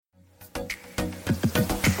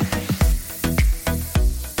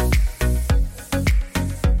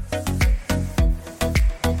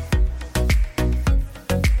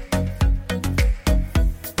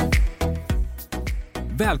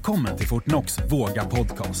Välkommen till Fortnox Våga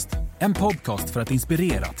podcast. En podcast för att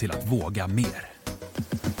inspirera till att våga mer.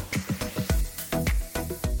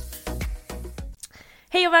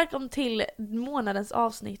 Hej och välkommen till månadens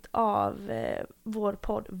avsnitt av vår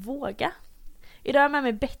podd Våga. Idag är jag med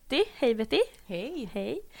mig Betty. Hej Betty. Hej.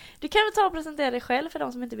 Hej. Du kan väl ta och presentera dig själv för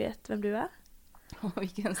de som inte vet vem du är?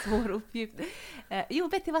 Vilken svår uppgift.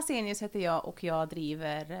 Betty Vasenius heter jag och jag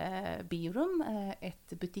driver Birum, ett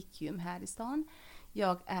butikgym här i stan.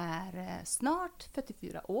 Jag är snart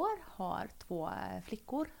 44 år, har 2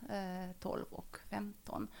 flickor, 12 och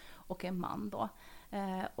 15 och en man då.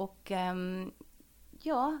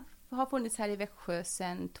 Jag har funnits här i Växjö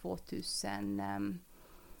sedan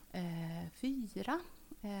 2004.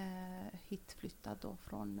 Hitflyttad då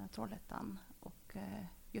från Trollhättan och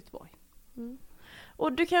Göteborg. Mm.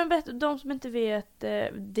 Och du kan berätta, de som inte vet,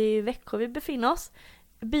 det är Växjö vi befinner oss.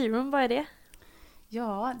 Birum, vad är det?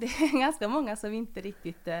 Ja, det är ganska många som inte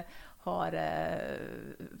riktigt har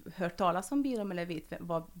hört talas om Birum eller vet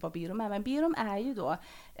vad Birum är. Men Birum är ju då,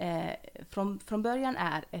 från början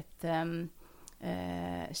är ett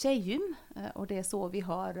tjejgym, och det är så vi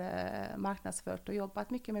har marknadsfört och jobbat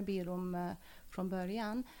mycket med Birum från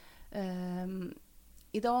början.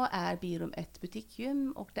 Idag är Birum ett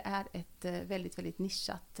butikgym och det är ett väldigt, väldigt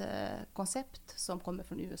nischat koncept som kommer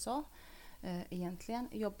från USA. Egentligen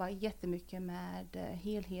jobbar jättemycket med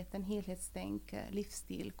helheten, helhetstänk,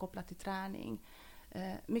 livsstil kopplat till träning.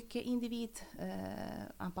 Mycket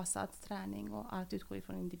individanpassad träning och allt utgår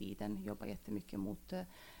ifrån individen. Jobbar jättemycket mot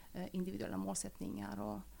individuella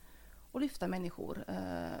målsättningar och lyfta människor.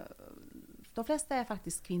 De flesta är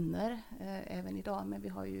faktiskt kvinnor även idag, men vi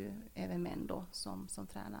har ju även män då som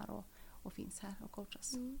tränar och finns här och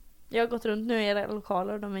coachas. Mm. Jag har gått runt nu i era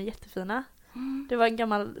lokaler och de är jättefina. Det var en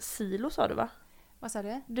gammal silo, sa du va? Vad sa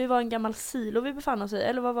du? Det var en gammal silo vi befann oss i,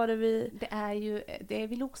 eller vad var det vi... Det är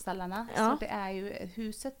vid Lokstallarna, ja. Så det är ju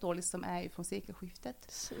huset då liksom är ju från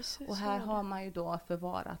sekelskiftet. Och här har man ju då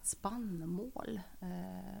förvarat spannmål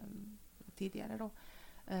tidigare då.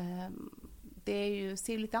 Det är ju,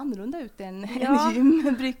 ser lite annorlunda ut än en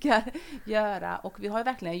gym brukar göra, och vi har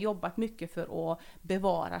verkligen jobbat mycket för att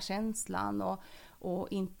bevara känslan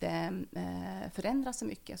och inte förändra så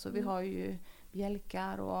mycket. Så vi har ju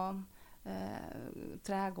bjälkar och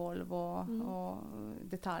trägolv och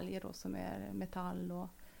detaljer då som är metall och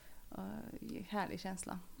härlig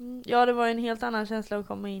känsla. Ja, det var en helt annan känsla att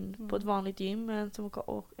komma in på ett vanligt gym än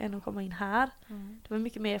att komma in här. Det var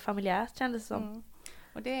mycket mer familjärt, kändes det som.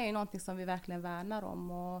 Och det är ju någonting som vi verkligen värnar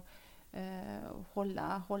om, och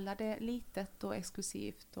hålla det litet och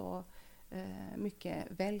exklusivt och mycket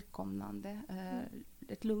välkomnande.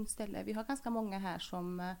 Ett lugnt ställe. Vi har ganska många här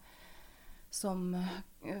som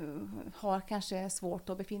har kanske svårt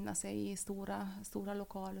att befinna sig i stora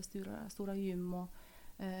lokaler, stora gym, och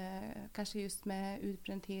kanske just med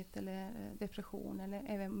utbrändhet eller depression eller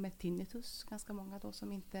även med tinnitus. Ganska många då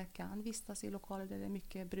som inte kan vistas i lokaler där det är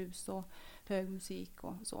mycket brus och hög musik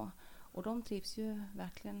och så. Och de trivs ju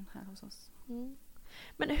verkligen här hos oss.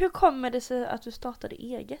 Men hur kommer det sig att du startade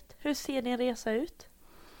eget? Hur ser din resa ut?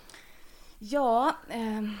 Ja,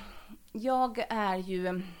 jag är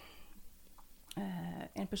ju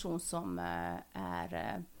en person som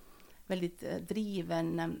är väldigt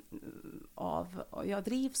driven jag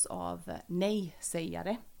drivs av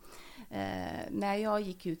nej-sägare. När jag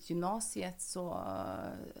gick ut gymnasiet så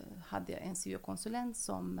hade jag en syokonsulent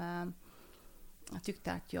som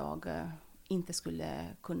tyckte att jag inte skulle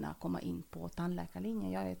kunna komma in på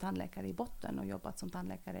tandläkarlinjen. Jag är tandläkare i botten och jobbat som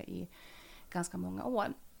tandläkare i ganska många år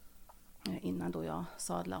innan då jag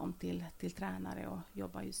sadlade om till tränare och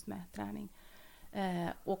jobbar just med träning.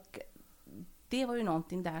 Och det var ju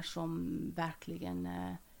någonting där som verkligen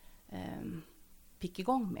fick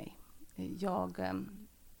igång mig. Jag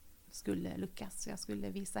skulle lyckas. Jag skulle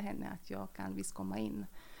visa henne att jag kan visst komma in.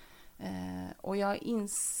 Och jag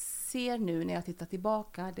inser nu när jag tittar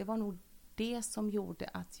tillbaka, det var nog det som gjorde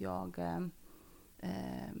att jag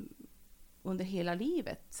under hela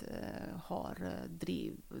livet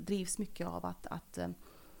drivs mycket av att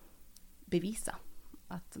bevisa.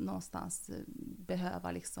 Att någonstans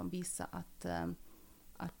behöva liksom visa att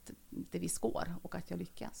det visst går och att jag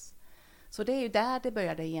lyckas. Så det är ju där det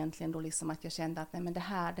började egentligen då, liksom att jag kände att nej, men det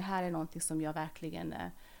här är någonting som jag verkligen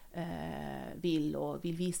vill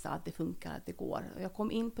visa att det funkar, att det går. Jag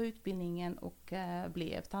kom in på utbildningen och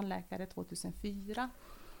blev tandläkare 2004.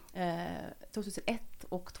 2001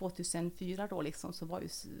 och 2004 då liksom, så var ju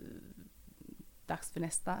dags för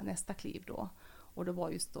nästa kliv då. Och det var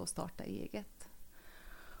just då att starta eget.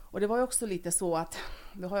 Och det var ju också lite så att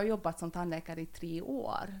vi har jobbat som tandläkare i 3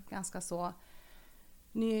 år. Ganska så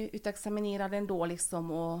nyutexaminerad ändå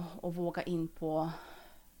liksom och våga in på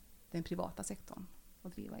den privata sektorn och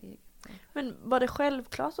driva eget. Men var det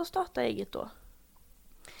självklart att starta eget då?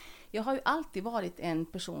 Jag har ju alltid varit en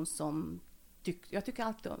person som jag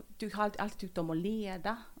har alltid tyckt om att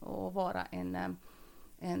leda och vara en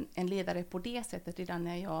ledare på det sättet. Redan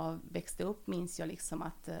när jag växte upp minns jag liksom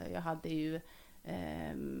att jag hade ju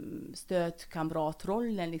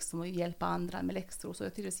stödkamratrollen liksom, och hjälpa andra med läxor. Så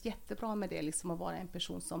jag trivdes jättebra med det, liksom, att vara en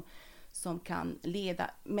person som kan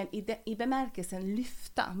leda, men i bemärkelsen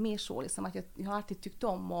lyfta, mer så liksom, att jag har alltid tyckt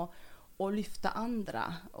om att lyfta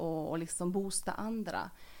andra och liksom boosta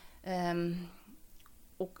andra.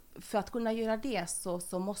 Och för att kunna göra det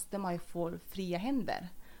så måste man ju få fria händer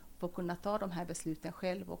för att kunna ta de här besluten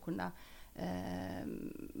själv och kunna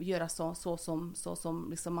göra så som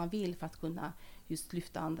liksom man vill för att kunna just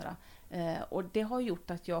lyfta andra. Och det har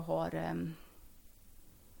gjort att jag har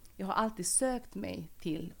alltid sökt mig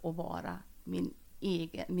till att vara min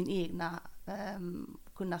egna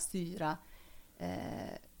kunna styra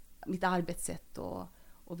mitt arbetssätt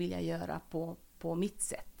och vilja göra på mitt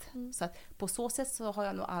sätt. Så att på så sätt så har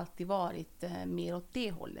jag nog alltid varit mer åt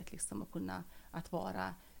det hållet, liksom, att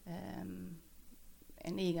vara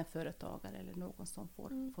en egen företagare eller någon som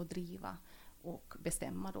får driva och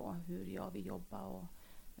bestämma då hur jag vill jobba och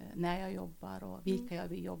när jag jobbar och vilka jag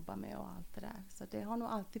vill jobba med och allt det där. Så det har nog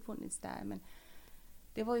alltid funnits där, men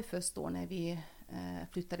det var ju först då när vi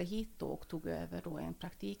flyttade hit då och tog över då en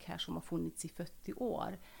praktik här som har funnits i 40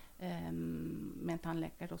 år med en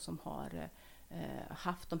tandläkare då som har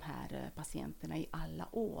haft de här patienterna i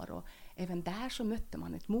alla år, och även där så mötte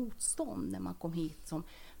man ett motstånd när man kom hit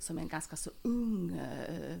som en ganska så ung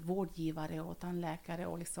vårdgivare och tandläkare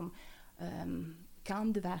och liksom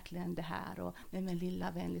kan du verkligen det här, och men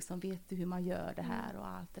lilla vän liksom, vet du hur man gör det här, och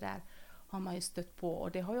allt det där har man ju stött på,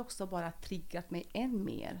 och det har ju också bara triggat mig än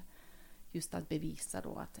mer just att bevisa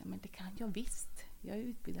då att men det kan jag visst, jag är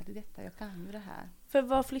utbildad i detta, jag kan ju det här. För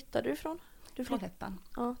var flyttade du ifrån? Trollhättan.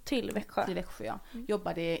 Ja, till Växjö. Till Växjö, ja.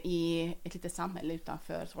 Jobbade i ett litet samhälle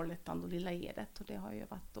utanför Trollhättan och Lilla Edet, och det har jag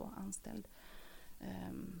varit då anställd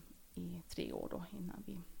i 3 år då innan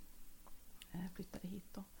vi flyttade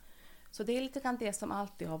hit då. Så det är lite grann det som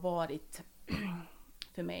alltid har varit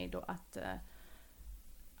för mig då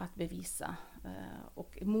att bevisa,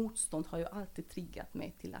 och motstånd har ju alltid triggat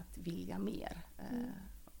mig till att vilja mer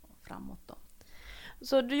framåt då.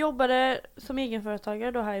 Så du jobbade som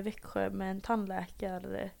egenföretagare då här i Växjö med en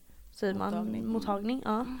mottagning.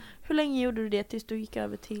 Ja. Hur länge gjorde du det tills du gick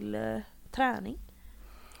över till träning?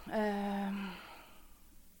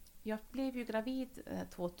 Jag blev ju gravid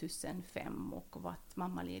 2005 och var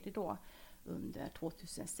mammaledig då under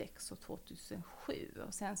 2006 och 2007.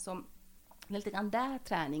 Och sen så lite grann där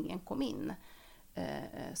träningen kom in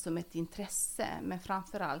som ett intresse, men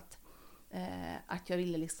framförallt att jag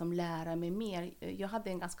ville liksom lära mig mer. Jag hade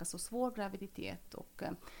en ganska så svår graviditet, och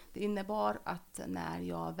det innebar att när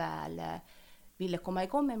jag väl ville komma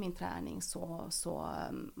igång med min träning så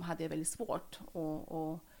hade jag väldigt svårt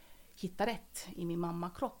att hitta rätt i min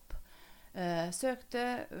mammakropp.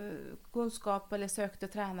 Sökte kunskap eller sökte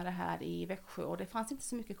tränare här i Växjö, och det fanns inte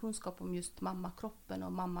så mycket kunskap om just mammakroppen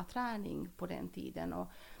och mammaträning på den tiden, och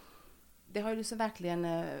det har ju liksom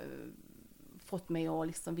verkligen fått mig att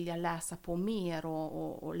liksom vilja läsa på mer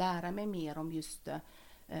och lära mig mer om just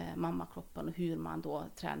mammakroppen och hur man då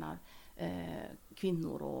tränar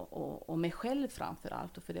kvinnor och mig själv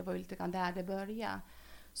framförallt, och för det var ju lite grann där det började.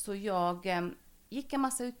 Så jag gick en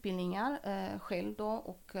massa utbildningar själv då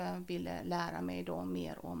och ville lära mig då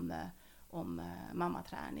mer om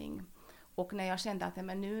mammaträning. Och när jag kände att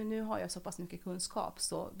men nu har jag så pass mycket kunskap,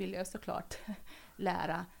 så ville jag såklart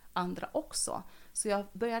lära andra också. Så jag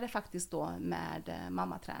började faktiskt då med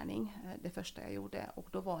mammaträning, det första jag gjorde, och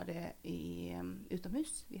då var det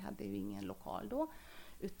utomhus. Vi hade ju ingen lokal då,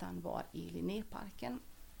 utan var i Linnéparken.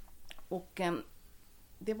 Och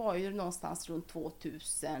det var ju någonstans runt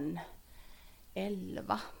 2011.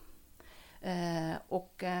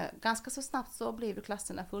 Och ganska så snabbt så blev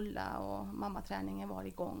klasserna fulla och mammaträningen var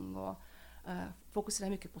igång, och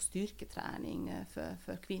fokuserade mycket på styrketräning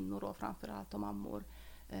för kvinnor då, framförallt och mammor.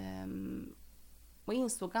 Och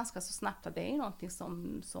insåg ganska så snabbt att det är någonting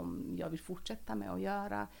som jag vill fortsätta med att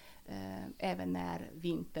göra även när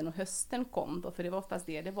vintern och hösten kom då, för det var oftast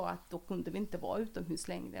det var att då kunde vi inte vara utomhus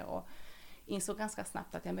längre, och insåg ganska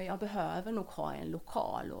snabbt att jag behöver nog ha en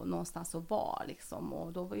lokal och någonstans att vara liksom,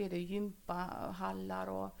 och då är det gympahallar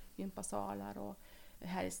och gympasalar, och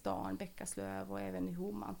här i stan, Bäckaslöv, och även i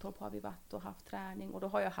Homantorp har vi varit och haft träning, och då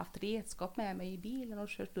har jag haft redskap med mig i bilen och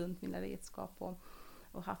kört runt mina redskap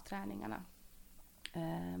och haft träningarna.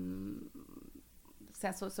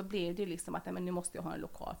 sen så blev det liksom att men nu måste jag ha en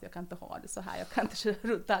lokal, för jag kan inte ha det så här. Jag kan inte köra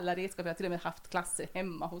runt alla redskap. Jag har till och med haft klasser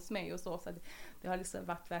hemma hos mig och så det har liksom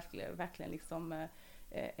varit verkligen liksom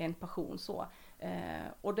en passion så.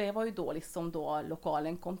 Och det var ju då liksom då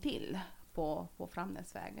lokalen kom till på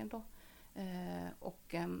Framnäsvägen då.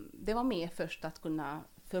 Och det var med först att kunna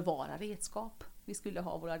förvara redskap. Vi skulle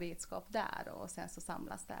ha våra redskap där och sen så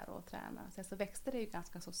samlas där och träna. Sen så växte det ju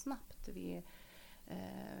ganska så snabbt. Vi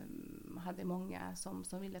hade många som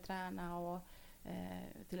ville träna och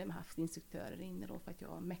till och med haft instruktörer inne då, för att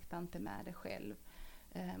jag mäktade inte med det själv.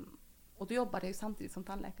 Och då jobbade jag ju samtidigt som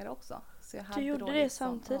tandläkare också. Så jag hade du gjorde då det liksom,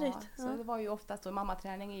 samtidigt? Ja, så det var ju oftast då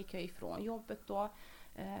mammaträning gick jag ifrån jobbet då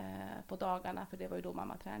på dagarna, för det var ju då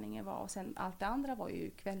mammaträningen var. Och sen allt det andra var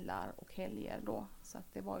ju kvällar och helger då. Så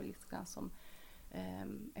att det var ju liksom som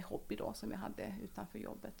en hobby då som jag hade utanför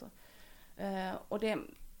jobbet. Och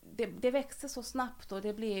det växte så snabbt och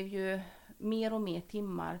det blev ju mer och mer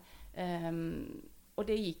timmar. Och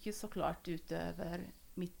det gick ju såklart utöver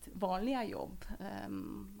mitt vanliga jobb.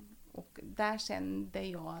 Och där kände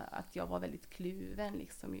jag att jag var väldigt kluven.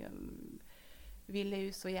 Liksom. Jag ville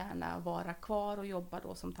ju så gärna vara kvar och jobba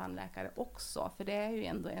då som tandläkare också. För det är ju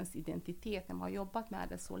ändå ens identitet när man har jobbat med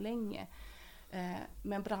det så länge.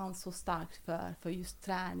 Men brann så starkt för just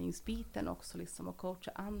träningsbiten också. Liksom, och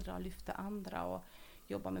coacha andra och lyfta andra och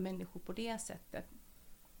jobba med människor på det sättet.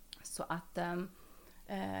 Så att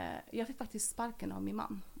jag fick faktiskt sparken av min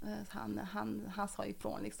man. Han sa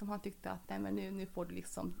ifrån, liksom, han tyckte att nej, men nu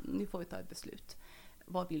får vi ta ett beslut.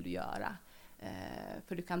 Vad vill du göra?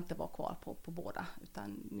 För du kan inte vara kvar på båda,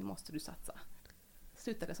 utan nu måste du satsa.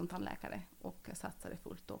 Slutade som tandläkare och satsade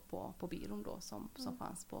fullt då på byrån då som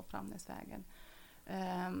fanns på Framnäsvägen.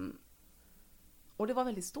 Och det var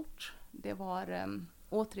väldigt stort. Det var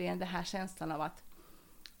återigen det här känslan av att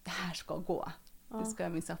det här ska gå. Nu ska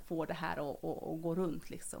jag minst få det här och gå runt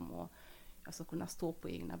liksom, och jag ska kunna stå på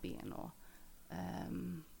egna ben. Och,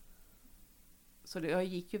 så jag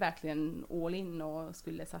gick ju verkligen all in och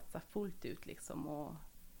skulle satsa fullt ut liksom, och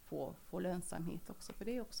få lönsamhet också. För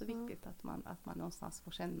det är också viktigt att man någonstans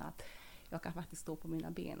får känna att jag kan faktiskt stå på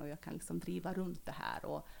mina ben och jag kan liksom driva runt det här,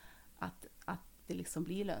 och att det liksom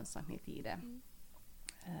blir lönsamhet i det.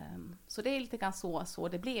 Så det är lite grann så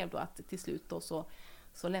det blev då, att till slut då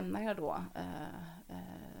så lämnar jag då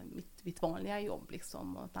mitt vanliga jobb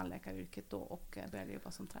liksom, och tandläkaryrket då, och började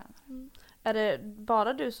jobba som tränare. Är det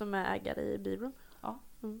bara du som är ägare i byrån? Ja.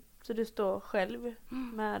 Så du står själv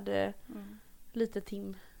med lite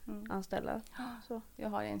timanställda? Så. Jag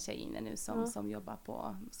har en tjej inne nu som jobbar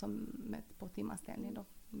på timanställning då,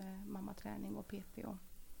 med mammaträning och PT och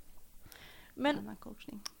annan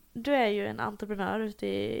coachning. Du är ju en entreprenör ute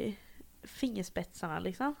i fingerspetsarna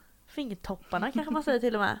liksom. Fingertopparna kanske man säger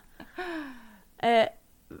till och med.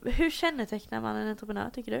 Hur kännetecknar man en entreprenör,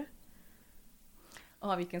 tycker du?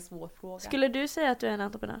 Ja, vilken svår fråga. Skulle du säga att du är en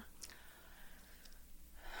entreprenör?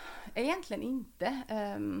 Egentligen inte.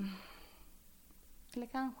 Eller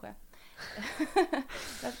kanske.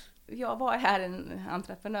 Jag var här en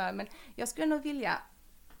entreprenör, men jag skulle nog vilja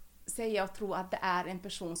säga och tro att det är en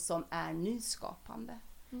person som är nyskapande.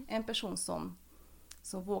 En person som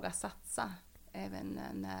vågar satsa även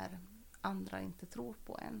när andra inte tror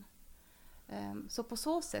på en. Så på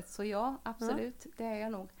så sätt så ja, absolut, det är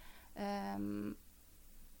jag nog.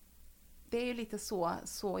 Det är ju lite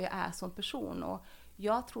så jag är som person, och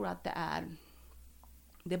jag tror att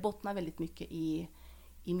det bottnar väldigt mycket i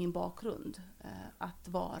min bakgrund, att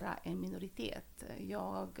vara en minoritet.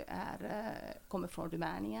 Jag kommer från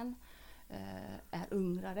Rumänien, är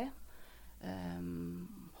ungrare,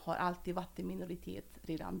 har alltid varit en minoritet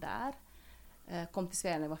redan där. Kom till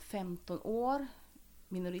Sverige när jag var 15 år,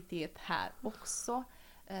 minoritet här också.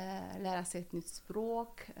 Lära sig ett nytt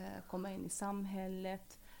språk, komma in i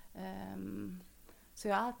samhället. Så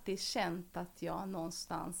jag har alltid känt att jag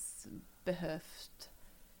någonstans behövt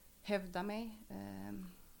hävda mig,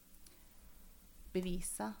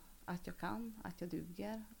 bevisa att jag kan, att jag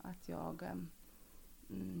duger, att jag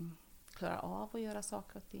klarar av att göra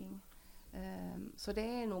saker och ting. Så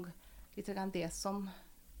det är nog lite grann det som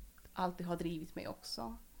alltid har drivit mig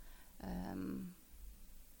också.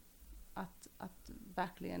 Att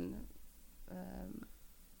verkligen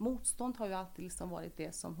motstånd har ju alltid liksom varit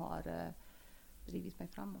det som har drivit mig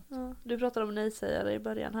framåt. Ja, du pratade om nej-sägare i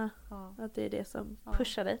början här. Ja. Att det är det som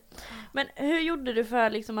pushar dig. Men hur gjorde du för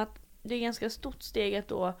liksom att det är ganska stort steg att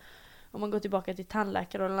då, om man går tillbaka till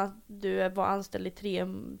tandläkare, och att du var anställd i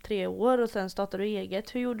 3 år och sen startade du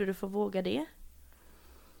eget. Hur gjorde du för att våga det?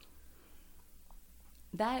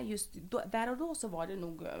 Där och då så var det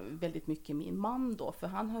nog väldigt mycket min man då, för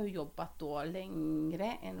han har ju jobbat då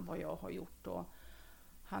längre än vad jag har gjort då.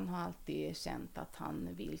 han har alltid känt att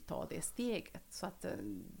han vill ta det steget. Så att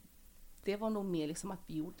det var nog mer liksom att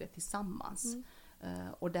vi gjorde det tillsammans.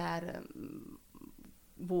 Och där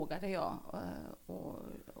vågade jag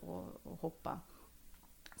och hoppa.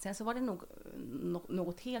 Sen så var det nog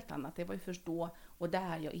något helt annat. Det var ju först då och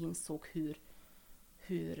där jag insåg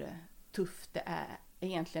hur tufft det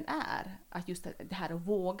egentligen är. Att just det här att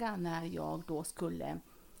våga när jag då skulle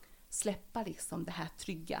släppa liksom det här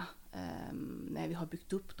trygga. När vi har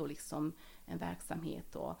byggt upp då liksom en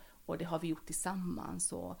verksamhet och det har vi gjort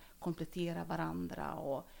tillsammans och komplettera varandra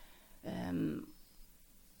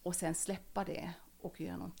och sen släppa det och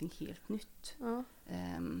göra någonting helt nytt.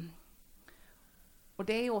 Och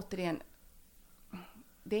det är återigen,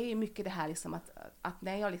 det är mycket det här liksom att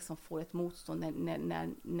när jag liksom får ett motstånd,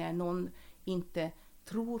 när någon inte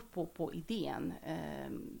tror på idén,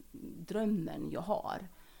 drömmen jag har,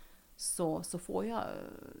 så får jag,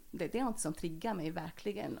 det är något som triggar mig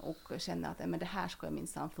verkligen och känner att men det här ska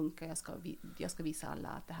minsann funka, jag ska visa alla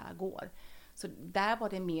att det här går. Så där var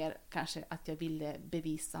det mer kanske att jag ville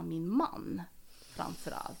bevisa min man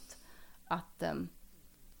framför allt. Att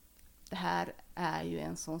det här är ju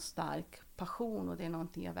en sån stark passion och det är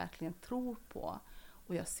någonting jag verkligen tror på.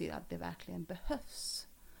 Och jag ser att det verkligen behövs.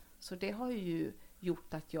 Så det har ju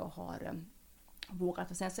gjort att jag har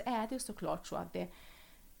vågat. Och sen så är det ju såklart så att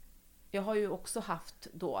jag har ju också haft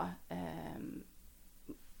då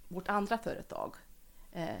vårt andra företag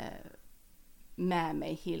med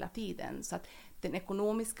mig hela tiden. Så att den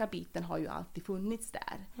ekonomiska biten har ju alltid funnits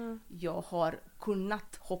där. Jag har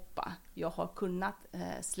kunnat hoppa. Jag har kunnat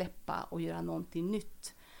släppa och göra någonting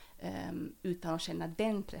nytt utan att känna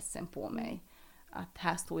den pressen på mig. Att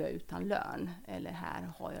här står jag utan lön. Eller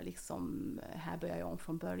här börjar jag om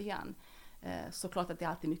från början. Såklart att det är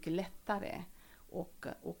alltid mycket lättare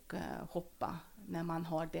och hoppa när man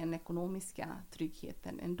har den ekonomiska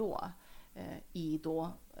tryggheten ändå i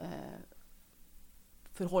då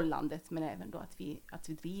förhållandet, men även då att vi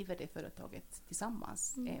driver det företaget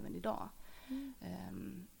tillsammans även idag.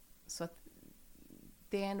 Så att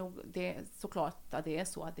det är nog såklart att det är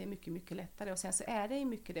så att det är mycket, mycket lättare. Och sen så är det ju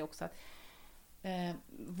mycket det också att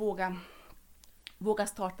våga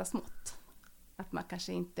starta smått. Att man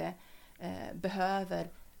kanske inte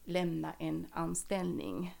behöver lämna en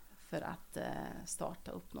anställning för att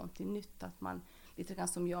starta upp någonting nytt. Att man, lite grann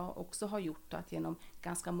som jag också har gjort, att genom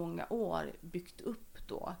ganska många år byggt upp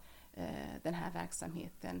då den här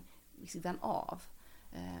verksamheten vid sidan av.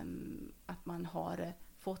 Att man har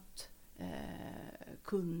fått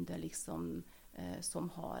kunder liksom, som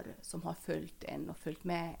har följt en och följt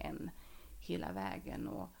med en hela vägen.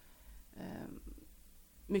 Och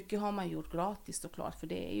mycket har man gjort gratis såklart, för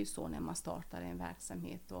det är ju så när man startar en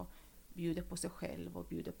verksamhet och bjuder på sig själv och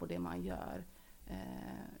bjuder på det man gör.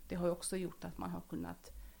 Det har ju också gjort att man har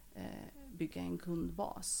kunnat bygga en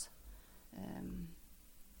kundbas.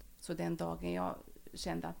 Så den dagen jag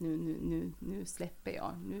kände att nu släpper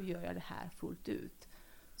jag, nu gör jag det här fullt ut,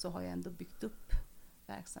 så har jag ändå byggt upp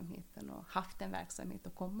verksamheten och haft en verksamhet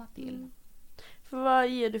att komma till. För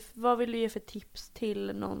vad vill du ge för tips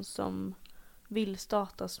till någon som vill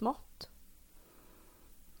starta smått?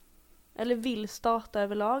 Eller vill starta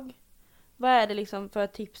överlag? Vad är det liksom för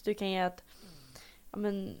tips du kan ge att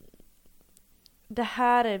det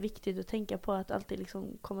här är viktigt att tänka på, att alltid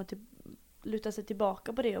liksom luta sig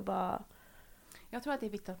tillbaka på det och bara... Jag tror att det är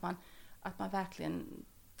viktigt att man verkligen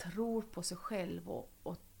tror på sig själv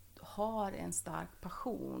och har en stark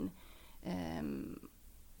passion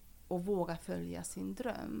och vågar följa sin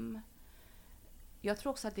dröm. Jag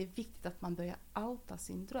tror också att det är viktigt att man börjar outa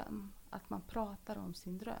sin dröm. Att man pratar om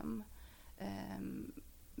sin dröm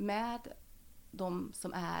med de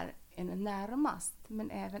som är en närmast,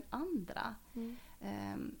 men även andra.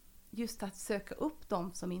 Just att söka upp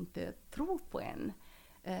de som inte tror på en.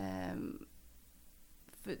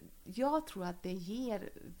 För jag tror att det ger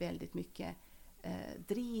väldigt mycket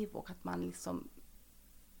driv och att man liksom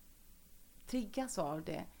triggas av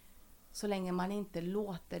det så länge man inte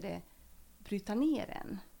låter det bryta ner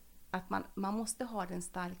en. Att man måste ha den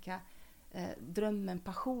starka drömmen,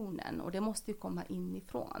 passionen, och det måste ju komma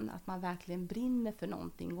inifrån. Att man verkligen brinner för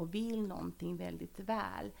någonting och vill någonting väldigt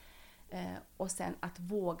väl. Och sen att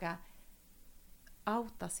våga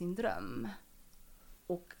outa sin dröm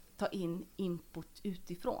och ta in input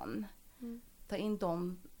utifrån. Ta in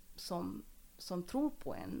de som tror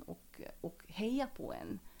på en och hejar på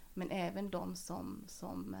en, men även de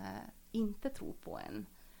som inte tror på en,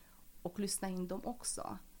 och lyssna in dem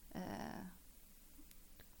också.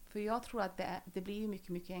 För jag tror att det blir mycket,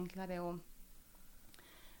 mycket enklare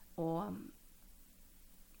att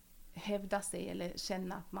hävda sig eller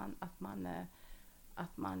känna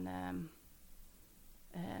att man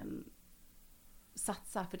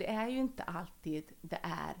satsar. För det är ju inte alltid det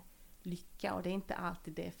är lycka, och det är inte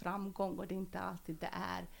alltid det är framgång, och det är inte alltid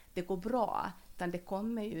det går bra. Utan det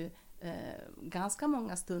kommer ju ganska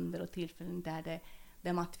många stunder och tillfällen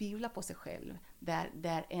där man tvivlar på sig själv.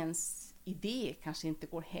 Där ens idé kanske inte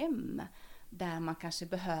går hem. Där man kanske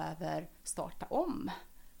behöver starta om.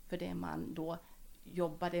 För det man då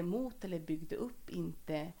jobbade emot eller byggde upp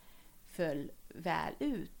inte föll väl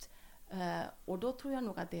ut. Och då tror jag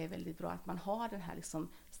nog att det är väldigt bra att man har den här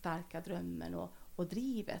liksom starka drömmen och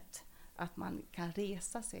drivet. Att man kan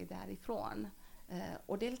resa sig därifrån.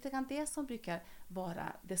 Och det är lite grann det som brukar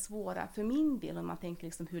vara det svåra för min del. Om man tänker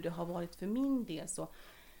liksom hur det har varit för min del. Så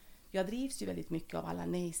jag drivs ju väldigt mycket av alla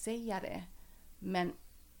nej-sägare. Men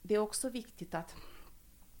det är också viktigt att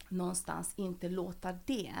någonstans inte låta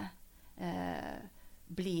det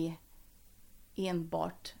bli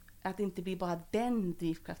enbart, att det inte blir bara den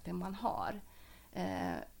drivkraften man har.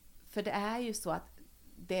 För det är ju så att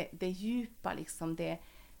det djupa, liksom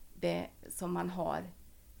det som man har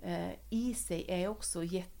i sig är också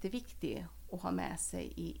jätteviktigt att ha med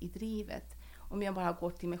sig i drivet. Om jag bara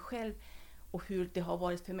går till mig själv och hur det har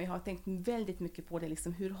varit för mig, jag har tänkt väldigt mycket på det,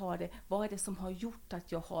 liksom, vad är det som har gjort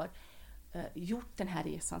att jag har gjort den här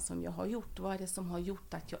resan som jag har gjort? Vad är det som har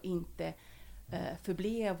gjort att jag inte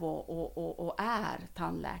förblev och är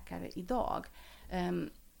tandläkare idag?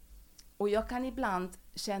 Och jag kan ibland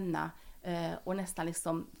känna och nästan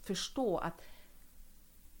liksom förstå att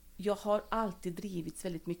jag har alltid drivits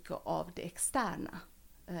väldigt mycket av det externa.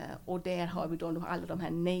 Och där har vi då alla de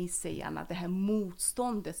här nej-sägarna, det här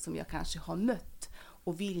motståndet som jag kanske har mött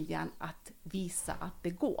och viljan att visa att det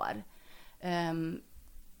går.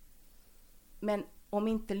 Men om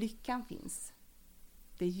inte lyckan finns,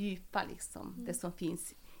 det djupa liksom, det som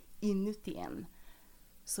finns inuti en,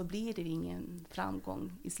 så blir det ingen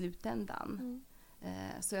framgång i slutändan.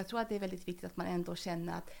 Så jag tror att det är väldigt viktigt att man ändå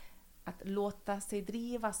känner att låta sig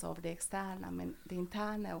drivas av det externa, men det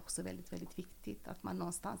interna är också väldigt, väldigt viktigt. Att man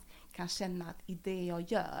någonstans kan känna att i det jag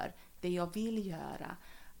gör, det jag vill göra,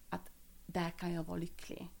 att där kan jag vara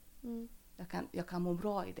lycklig. Jag kan må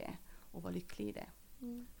bra i det och vara lycklig i det.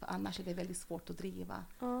 För annars är det väldigt svårt att driva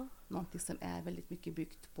någonting som är väldigt mycket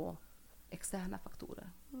byggt på externa faktorer.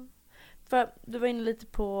 För du var inne lite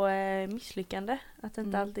på misslyckande, att det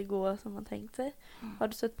inte alltid går som man tänkt sig. Har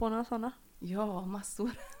du sett på några sådana? Ja,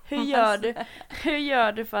 massor. Hur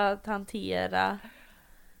gör du för att hantera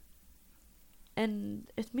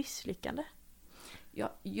ett misslyckande?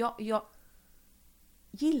 Jag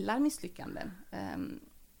gillar misslyckanden.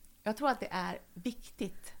 Jag tror att det är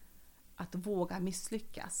viktigt att våga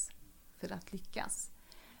misslyckas för att lyckas.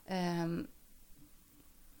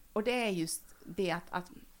 Och det är just det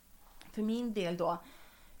att för min del då,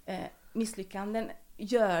 misslyckanden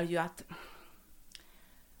gör ju att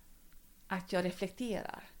jag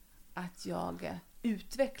reflekterar, att jag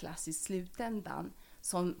utvecklas i slutändan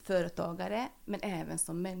som företagare, men även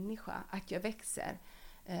som människa, att jag växer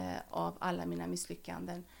av alla mina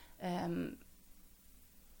misslyckanden.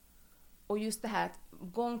 Och just det här att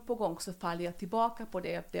gång på gång så faller jag tillbaka på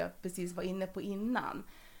det jag precis var inne på innan,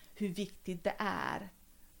 hur viktigt det är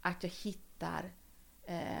att jag hittar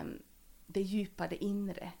det djupa, det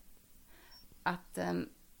inre.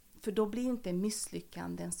 För då blir inte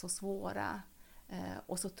misslyckanden så svåra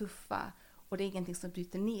och så tuffa. Och det är ingenting som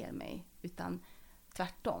bryter ner mig. Utan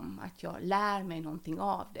tvärtom, att jag lär mig någonting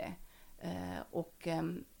av det. Och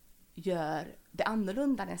gör det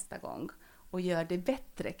annorlunda nästa gång. Och gör det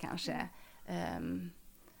bättre kanske.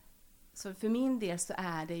 Så för min del så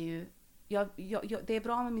är det ju... det är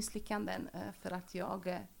bra med misslyckanden för att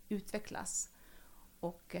jag utvecklas.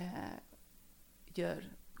 Och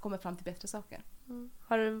kommer fram till bättre saker.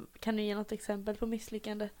 Kan du ge något exempel på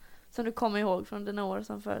misslyckande som du kommer ihåg från dina år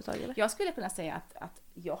som företagare? Jag skulle kunna säga att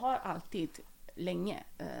jag har alltid länge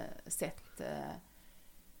sett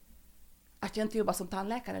att jag inte jobbar som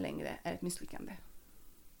tandläkare längre är ett misslyckande.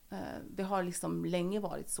 Det har liksom länge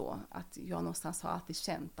varit så att jag någonstans har alltid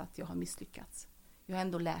känt att jag har misslyckats. Jag har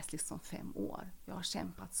ändå läst liksom 5 år. Jag har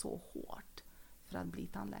kämpat så hårt för att bli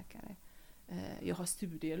tandläkare. Jag har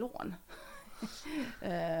studielån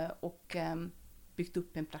och byggt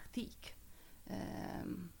upp en praktik.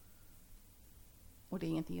 Och det är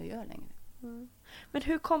ingenting jag gör längre. Men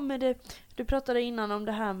hur kommer det, du pratade innan om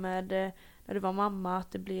det här med när du var mamma,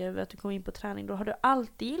 att du kom in på träning. Då har du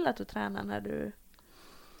alltid gillat att träna när du...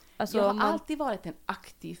 Alltså, jag har alltid varit en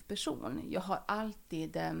aktiv person. Jag har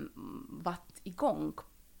alltid varit igång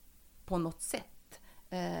på något sätt.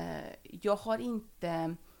 Jag har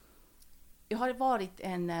varit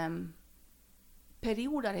en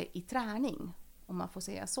periodare i träning, om man får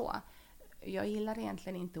säga så. Jag gillar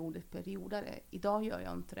egentligen inte ordet perioder. Idag gör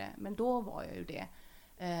jag inte det, men då var jag ju det.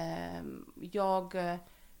 Jag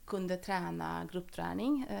kunde träna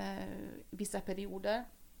gruppträning vissa perioder.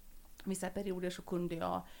 Vissa perioder så kunde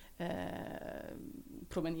jag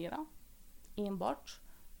promenera enbart.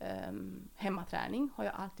 Hemmaträning har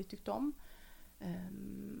jag alltid tyckt om.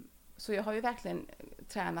 Så jag har ju verkligen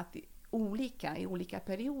tränat i olika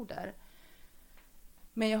perioder.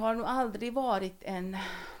 Men jag har nog aldrig varit en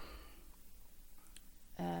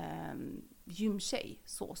gymtjej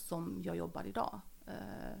så som jag jobbar idag.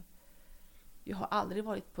 Jag har aldrig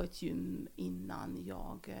varit på ett gym innan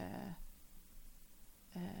jag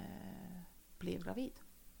blev gravid.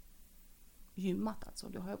 Gymmat alltså,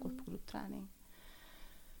 då har jag gått på gruppträning.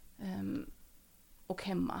 Och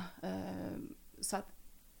hemma. Så att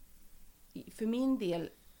för min del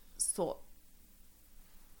så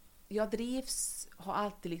jag har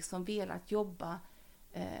alltid liksom velat jobba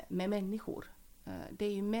med människor. Det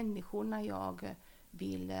är ju människorna jag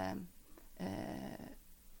vill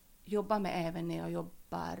jobba med även när jag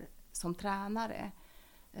jobbar som tränare.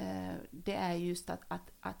 Det är just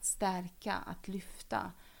att stärka, att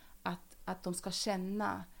lyfta, att de ska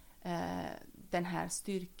känna den här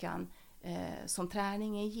styrkan som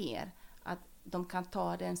träningen ger. Att de kan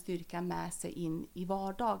ta den styrkan med sig in i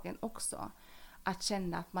vardagen också. Att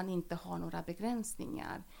känna att man inte har några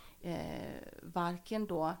begränsningar. Varken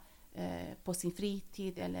då på sin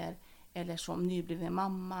fritid eller som nybliven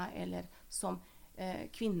mamma eller som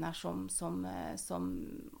kvinna som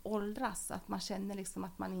åldras. Att man känner liksom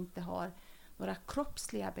att man inte har några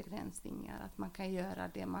kroppsliga begränsningar. Att man kan göra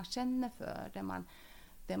det man känner för,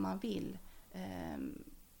 det man vill.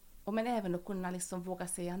 Men även att kunna liksom våga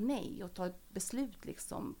säga nej och ta ett beslut,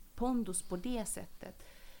 liksom, pondus på det sättet.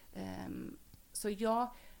 Så jag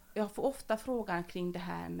får ofta frågan kring det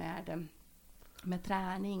här med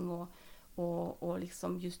träning och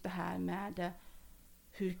liksom just det här med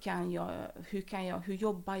hur kan jag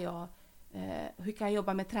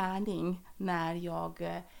jobba med träning när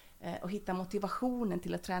jag och hitta motivationen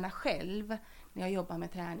till att träna själv när jag jobbar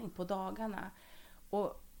med träning på dagarna.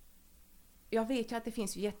 Och jag vet ju att det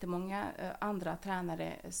finns ju jättemånga andra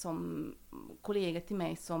tränare som kollegor till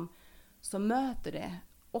mig som möter det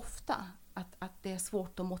ofta. Att det är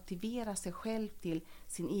svårt att motivera sig själv till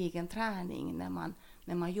sin egen träning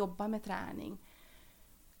när man jobbar med träning.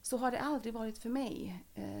 Så har det aldrig varit för mig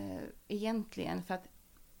egentligen. För att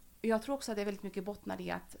jag tror också att det är väldigt mycket bottnar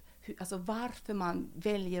i alltså varför man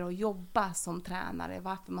väljer att jobba som tränare.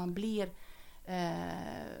 Varför man blir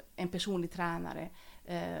en personlig tränare.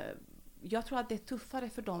 Jag tror att det är tuffare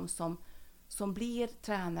för dem som blir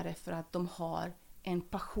tränare för att de har en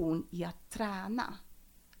passion i att träna.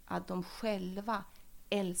 Att de själva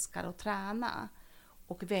älskar att träna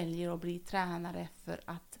och väljer att bli tränare för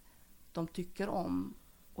att de tycker om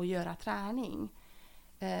att göra träning.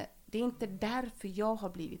 Det är inte därför jag har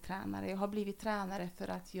blivit tränare. Jag har blivit tränare för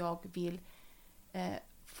att jag vill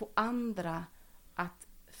få andra att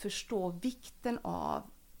förstå vikten av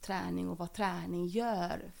träning och vad träning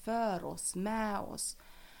gör för oss, med oss.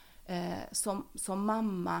 Som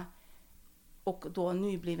mamma och då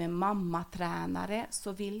nybliven mammatränare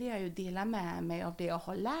så vill jag ju dela med mig av det jag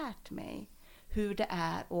har lärt mig. Hur det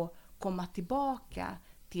är att komma tillbaka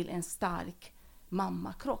till en stark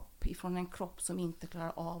mammakropp. Ifrån en kropp som inte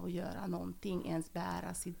klarar av att göra någonting, ens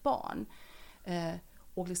bära sitt barn.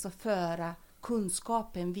 Och liksom föra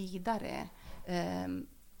kunskapen vidare.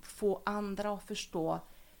 Få andra att förstå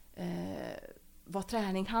vad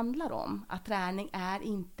träning handlar om. Att träning är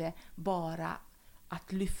inte bara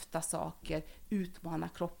att lyfta saker, utmana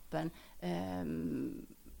kroppen.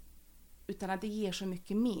 Utan att det ger så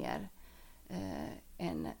mycket mer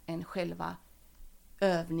än själva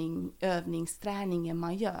övningsträningen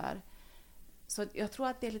man gör. Så jag tror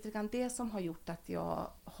att det är lite grann det som har gjort att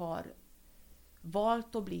jag har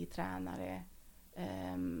valt att bli tränare.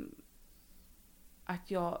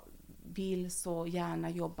 Att jag vill så gärna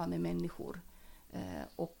jobba med människor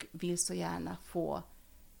och vill så gärna få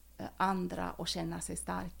andra att känna sig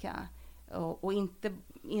starka. Och inte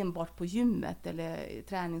enbart på gymmet eller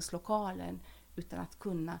träningslokalen utan att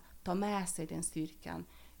kunna ta med sig den styrkan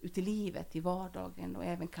ut i livet, i vardagen och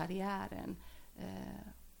även karriären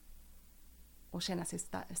och känna sig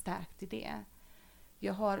stärkt i det.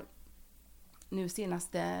 Jag har nu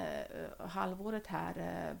senaste halvåret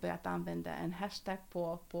här börjat använda en hashtag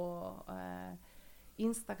på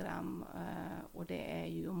Instagram och det är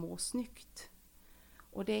ju att må snyggt.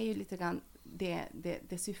 Och det är ju lite grann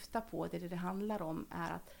det syftar på, det handlar om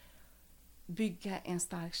är att bygga en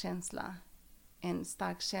stark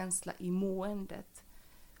känsla i måendet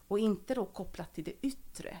Och inte då kopplat till det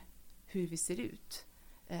yttre, hur vi ser ut.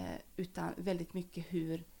 Utan väldigt mycket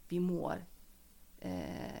hur vi mår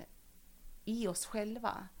i oss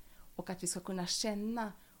själva. Och att vi ska kunna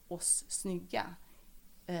känna oss snygga.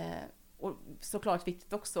 Och såklart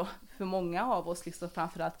viktigt också för många av oss, liksom,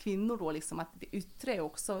 framförallt kvinnor då, liksom, att det yttre är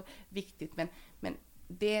också viktigt. Men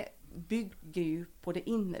det bygger ju på det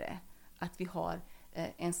inre. Att vi har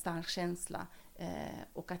en stark känsla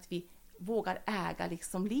och att vi vågar äga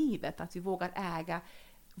liksom livet. Att vi vågar äga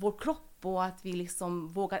vår kropp och att vi liksom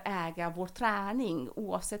vågar äga vår träning,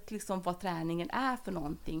 oavsett liksom vad träningen är för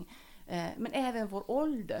någonting. Men även vår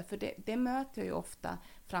ålder, för det möter jag ju ofta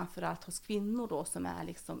framförallt hos kvinnor då, som är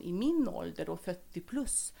liksom i min ålder då, 40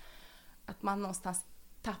 plus. Att man någonstans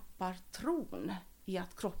tappar tron i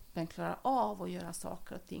att kroppen klarar av att göra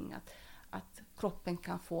saker och ting. Att kroppen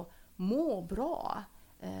kan få må bra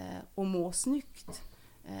och må snyggt.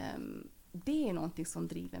 Det är någonting som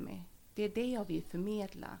driver mig. Det är det jag vill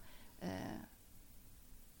förmedla.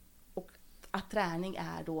 Och att träning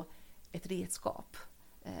är då ett redskap.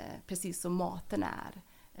 Precis som maten är.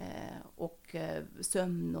 Och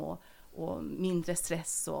sömn och mindre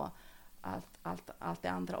stress och allt det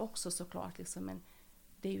andra också såklart. Liksom. Men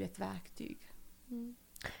det är ju ett verktyg. Mm.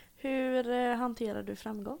 Hur hanterar du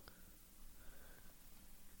framgång?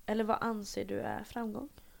 Eller vad anser du är framgång?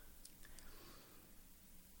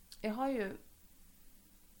 Jag har ju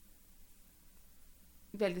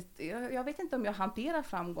jag vet inte om jag hanterar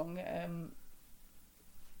framgång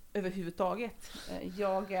överhuvudtaget.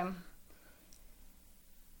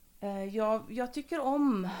 Jag tycker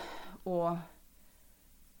om, och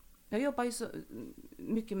jag jobbar ju så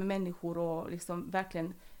mycket med människor och liksom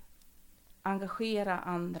verkligen engagera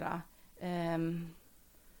andra.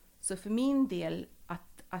 Så för min del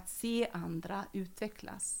att se andra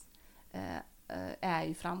utvecklas är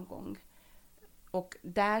ju framgång. Och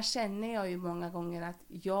där känner jag ju många gånger att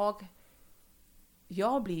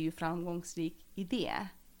jag blir ju framgångsrik i det.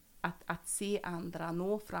 Att se andra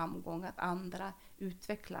nå framgång, att andra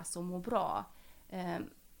utvecklas och må bra.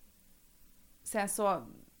 Sen så,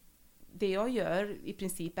 det jag gör i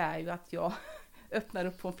princip är ju att jag öppnar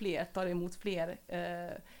upp på fler, tar emot fler.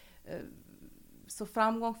 Så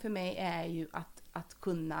framgång för mig är ju att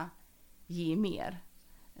kunna ge mer.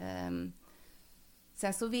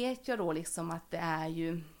 Sen så vet jag då liksom att det är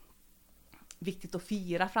ju viktigt att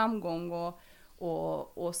fira framgång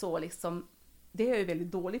och så liksom. Det är jag ju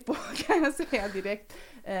väldigt dålig på, kan jag säga direkt.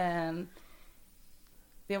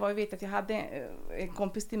 Jag vet att jag hade en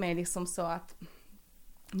kompis till mig liksom sa att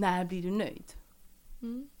när blir du nöjd?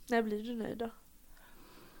 När blir du nöjd då?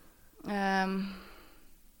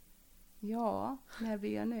 Ja, när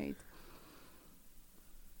blir jag nöjd?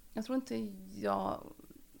 Jag tror inte jag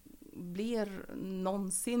blir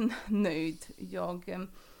någonsin nöjd. Jag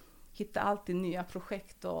hittar alltid nya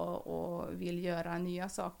projekt och vill göra nya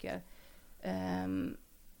saker.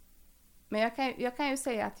 Men jag kan ju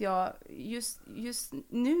säga att jag just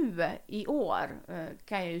nu i år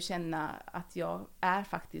kan jag ju känna att jag är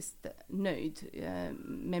faktiskt nöjd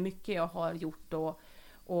med mycket jag har gjort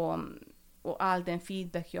och all den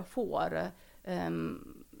feedback jag får.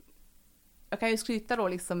 Jag kan ju skryta då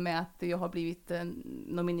liksom med att jag har blivit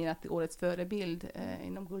nominerad till årets förebild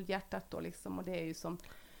inom Guldhjärtat då liksom, och det är ju som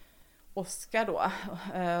Oscar då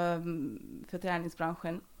för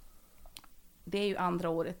träningsbranschen. Det är ju andra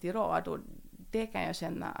året i rad och det kan jag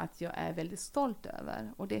känna att jag är väldigt stolt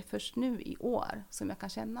över. Och det är först nu i år som jag kan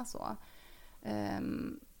känna så.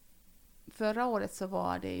 Förra året så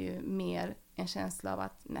var det ju mer en känsla av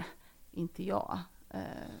att nej, inte jag.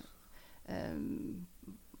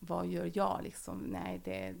 Vad gör jag liksom? Nej,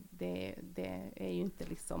 det är ju inte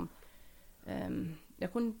liksom.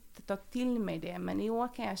 Jag kunde inte ta till mig det, men i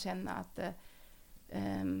år kan jag känna att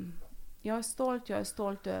jag är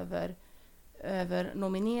stolt över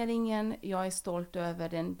nomineringen. Jag är stolt över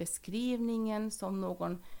den beskrivningen som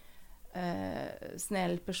någon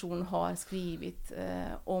snäll person har skrivit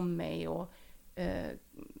om mig och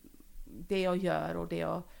det jag gör och det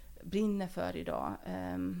jag brinner för idag.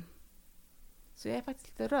 Så jag är faktiskt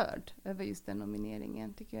lite rörd över just den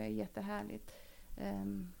nomineringen. Tycker jag är jättehärligt.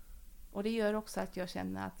 Och det gör också att jag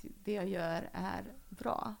känner att det jag gör är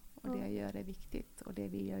bra och det jag gör är viktigt och det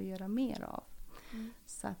vill jag göra mer av.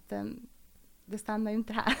 Så att det stannar ju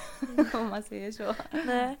inte här om man säger så.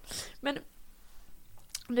 Nej, men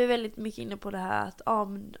du är väldigt mycket inne på det här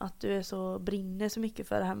att du är så brinner så mycket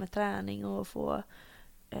för det här med träning och få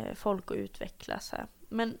folk att utvecklas här.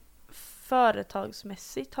 Men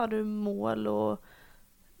företagsmässigt, har du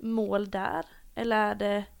mål där? Eller är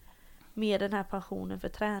det mer den här passionen för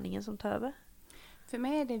träningen som tar över? För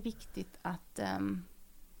mig är det viktigt att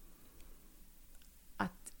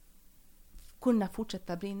kunna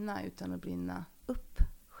fortsätta brinna utan att brinna upp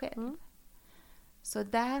själv. Så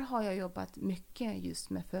där har jag jobbat mycket just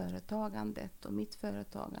med företagandet och mitt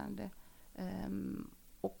företagande.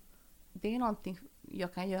 Och det är någonting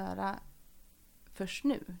jag kan göra först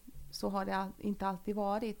nu. Så har det inte alltid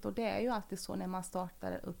varit. Och det är ju alltid så när man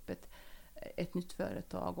startar upp ett nytt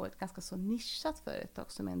företag och ett ganska så nischat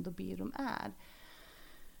företag som ändå Birum är.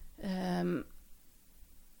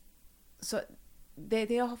 Så det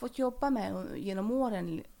jag har fått jobba med genom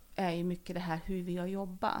åren är ju mycket det här hur vi har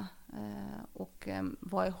jobbat och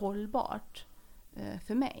vad är hållbart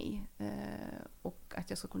för mig och att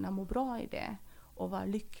jag ska kunna må bra i det och vara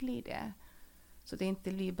lycklig i det. Så det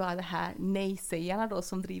inte blir bara det här nej-sägarna då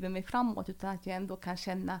som driver mig framåt, utan att jag ändå kan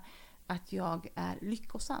känna att jag är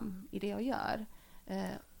lyckosam i det jag gör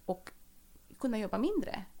och kunna jobba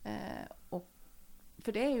mindre. Och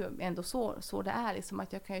för det är ju ändå så det är, liksom,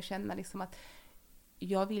 att jag kan ju känna liksom att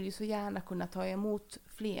jag vill ju så gärna kunna ta emot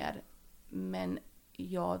fler, men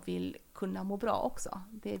jag vill kunna må bra också.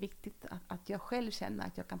 Det är viktigt att jag själv känner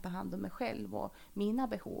att jag kan ta hand om mig själv och mina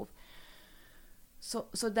behov.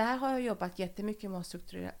 Så där har jag jobbat jättemycket med att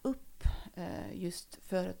strukturera upp just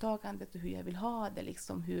företagandet och hur jag vill ha det.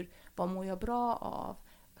 Liksom vad mår jag bra av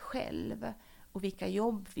själv och vilka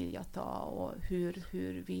jobb vill jag ta och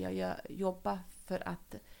hur vill jag jobba för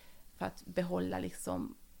att behålla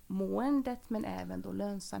liksom måendet, men även då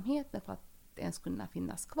lönsamheten för att ens kunna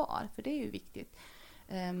finnas kvar. För det är ju viktigt.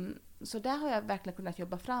 Så där har jag verkligen kunnat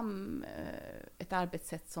jobba fram ett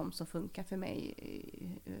arbetssätt som funkar för mig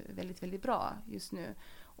väldigt, väldigt bra just nu.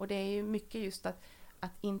 Och det är ju mycket just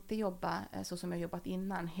att inte jobba så som jag jobbat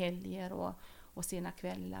innan, helger och sena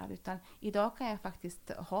kvällar. Utan idag kan jag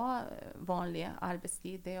faktiskt ha vanlig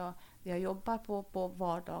arbetstid där jag jobbar på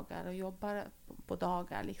vardagar och jobbar på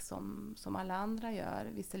dagar liksom som alla andra gör.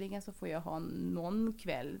 Visserligen så får jag ha någon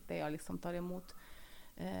kväll där jag liksom tar emot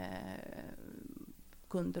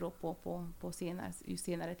kunder på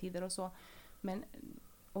senare tider och så.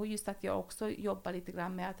 Och just att jag också jobbar lite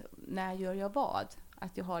grann med att när gör jag vad?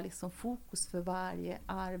 Att jag har liksom fokus för varje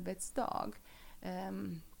arbetsdag.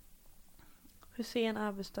 Hur ser en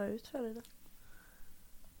arbetsdag ut för dig då?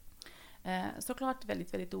 Såklart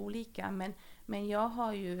väldigt, väldigt olika. Men jag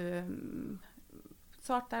har ju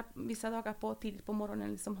startar vissa dagar tidigt på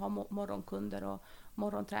morgonen, liksom har morgonkunder och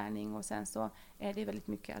morgonträning, och sen så är det väldigt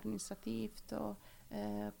mycket administrativt och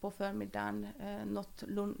på förmiddagen något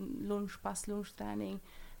lunchträning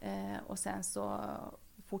och sen så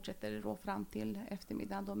fortsätter det då fram till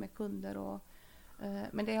eftermiddagen då med kunder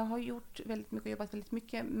men det jag har jobbat väldigt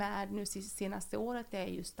mycket med nu senaste året, det är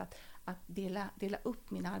just att dela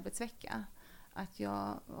upp min arbetsvecka. Att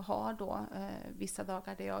jag har då vissa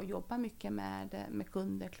dagar där jag jobbar mycket med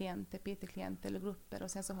kunder, klienter, PT-klienter eller grupper,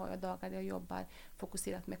 och sen så har jag dagar där jag jobbar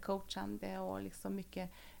fokuserat med coachande och liksom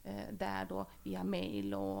mycket där då via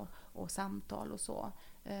mail och samtal och så.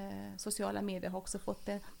 Sociala medier har också fått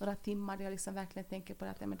några timmar där jag liksom verkligen tänker på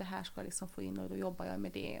att det här ska jag liksom få in, och då jobbar jag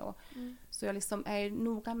med det. Så jag liksom är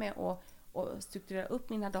noga med att strukturera upp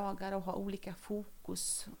mina dagar och ha olika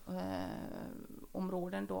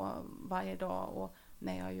fokusområden då varje dag, och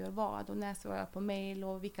när jag gör vad och när svarar jag på mail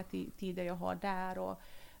och vilka tider jag har där, och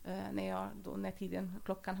när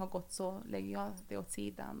klockan har gått så lägger jag det åt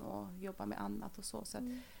sidan och jobbar med annat och så. Så att,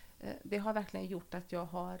 det har verkligen gjort att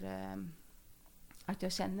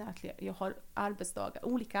jag känner att jag har arbetsdagar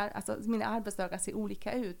olika, alltså mina arbetsdagar ser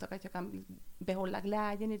olika ut, och att jag kan behålla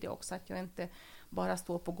glädjen i det också, att jag inte bara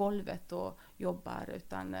står på golvet och jobbar,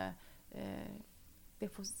 utan det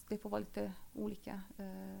får vara lite olika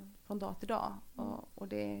från dag till dag, och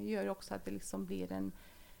det gör ju också att det liksom blir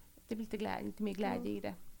lite mer glädje i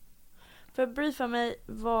det. För att briefa mig,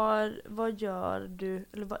 vad gör du,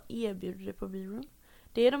 eller vad erbjuder du på Birum?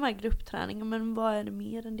 Det är de här gruppträningarna, men vad är det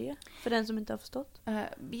mer än det? För den som inte har förstått.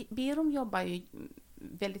 Birum jobbar ju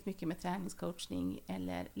väldigt mycket med träningscoachning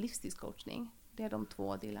eller livsstilscoachning. Det är de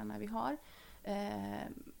 2 delarna vi har.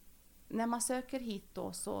 När man söker hit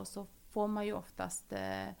då så får man ju oftast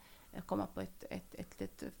komma på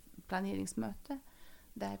ett planeringsmöte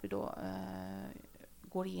där vi då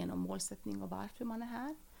går igenom målsättning och varför man är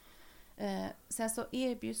här. Sen så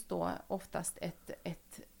erbjuds då oftast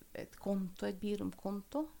ett konto, ett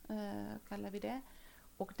Birum-konto kallar vi det.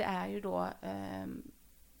 Och det är ju då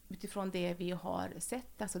utifrån det vi har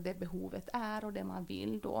sett, alltså det behovet är och det man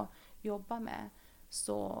vill då jobba med,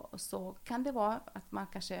 så kan det vara att man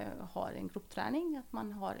kanske har en gruppträning, att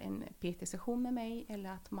man har en PT-session med mig, eller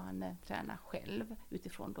att man tränar själv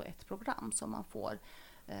utifrån då ett program som man får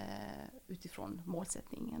utifrån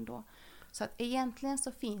målsättningen då. Så att egentligen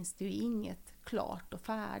så finns det ju inget klart och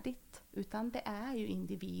färdigt, utan det är ju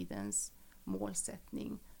individens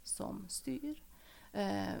målsättning som styr.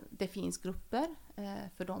 Det finns grupper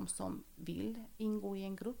för de som vill ingå i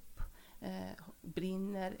en grupp,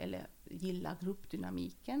 brinner eller gillar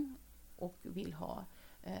gruppdynamiken och vill ha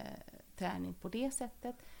träning på det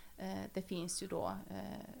sättet. Det finns ju då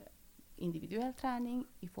individuell träning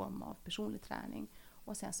i form av personlig träning,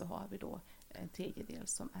 och sen så har vi då en tredjedel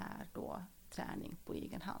som är då träning på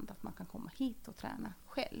egen hand, att man kan komma hit och träna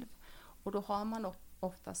själv. Och då har man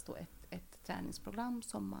oftast då ett träningsprogram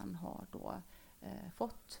som man har då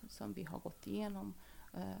fått, som vi har gått igenom,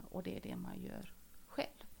 och det är det man gör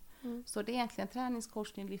själv. Så det är egentligen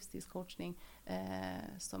träningscoachning, livsstilscoachning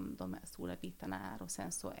som de här stora bitarna är, och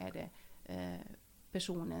sen så är det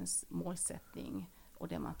personens målsättning och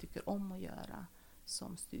det man tycker om att göra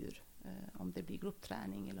som styr, om det blir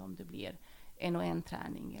gruppträning eller om det blir en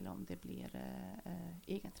träning eller om det blir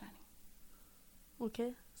egen träning.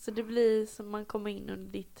 Okej, så det blir som man kommer in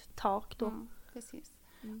under ditt tak då? Precis.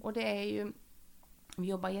 Och det är ju, vi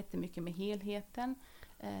jobbar jättemycket med helheten.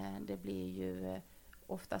 Det blir ju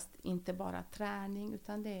oftast inte bara träning,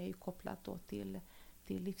 utan det är ju kopplat då till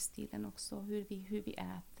livsstilen också. Hur vi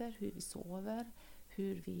äter, hur vi sover,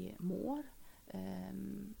 hur vi mår.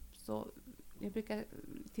 Så jag brukar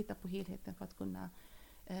titta på helheten för att kunna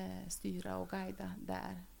styra och guida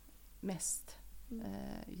där mest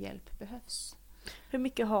hjälp behövs. Hur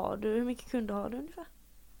mycket kunder har du ungefär?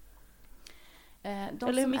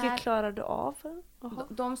 Eller hur mycket är, klarar du av?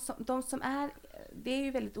 De som är, det är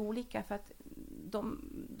ju väldigt olika, för att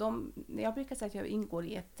jag brukar säga att jag ingår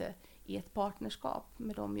i ett partnerskap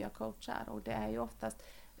med dem jag coachar, och det är ju oftast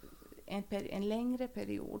en längre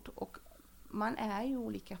period, och man är i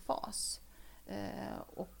olika fas.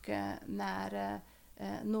 Och när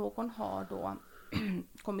någon har då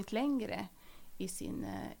kommit längre i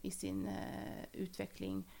sin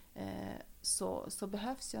utveckling, så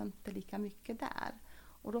behövs ju inte lika mycket där.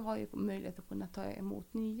 Och då har jag möjlighet att kunna ta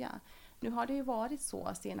emot nya. Nu har det ju varit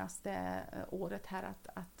så senaste året här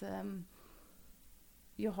att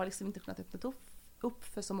jag har liksom inte kunnat öppna upp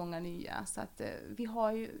för så många nya. Så att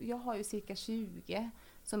jag har ju cirka 20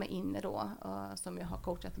 som är inne då, som jag har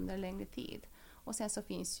coachat under en längre tid. Och sen så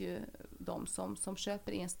finns ju de som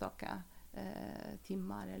köper enstaka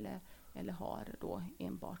timmar eller har då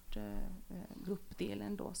enbart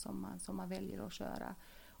gruppdelen då som man väljer att köra.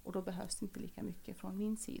 Och då behövs inte lika mycket från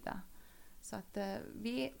min sida. Så att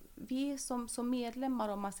vi som medlemmar,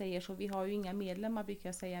 om man säger så, vi har ju inga medlemmar brukar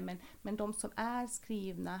jag säga, men de som är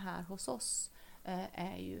skrivna här hos oss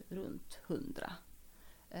är ju runt 100.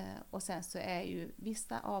 Och sen så är ju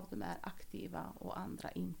vissa av dem är aktiva och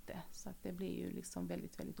andra inte. Så att det blir ju liksom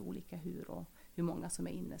väldigt, väldigt olika hur många som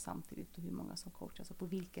är inne samtidigt och hur många som coachas och på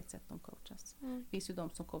vilket sätt de coachas. Det finns ju de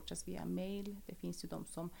som coachas via mail. Det finns ju de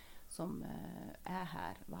som är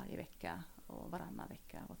här varje vecka och varannan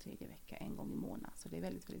vecka och tredje vecka, en gång i månaden. Så det är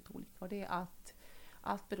väldigt, väldigt olika. Och det är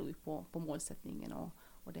allt beror ju på målsättningen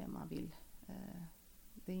och det man vill,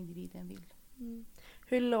 det individen vill.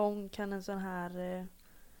 Hur lång kan en sån här,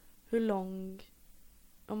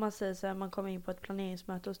 om man säger så här, man kommer in på ett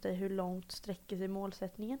planeringsmöte hos dig, hur långt sträcker sig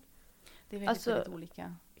målsättningen? Det är väldigt, väldigt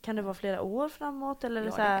olika. Kan det vara flera år framåt? Eller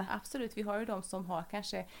ja, så här? Absolut. Vi har ju de som har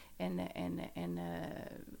kanske en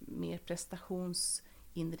mer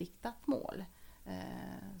prestationsinriktat mål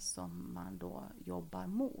som man då jobbar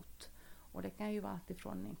mot. Och det kan ju vara allt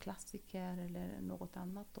ifrån en klassiker eller något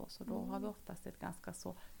annat då. Så då har vi oftast ett ganska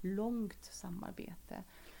så långt samarbete.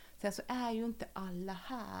 Sen så är ju inte alla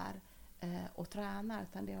här och tränar,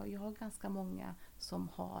 utan jag har ganska många som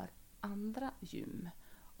har andra gym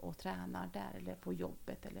och tränar där eller på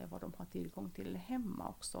jobbet eller vad de har tillgång till hemma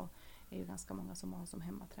också. Det är ju ganska många som har som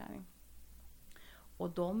hemmaträning. Och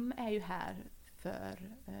de är ju här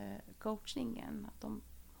för coachningen, att de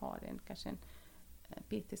har kanske en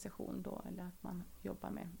PT-session då, eller att man jobbar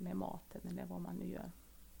med maten eller vad man nu gör.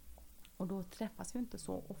 Och då träffas vi inte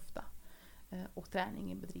så ofta. Och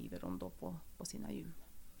träningen bedriver de då på sina gym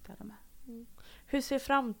där de är. Hur ser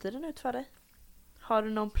framtiden ut för dig? Har du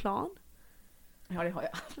någon plan? Ja, det har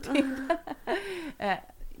jag alltid.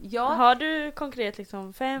 Har du konkret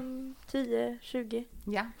liksom 5, 10, 20?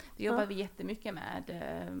 Ja, det jobbar vi jättemycket med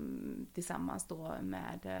tillsammans då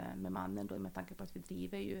med mannen då, med tanke på att vi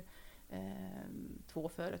driver ju 2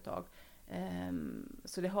 företag.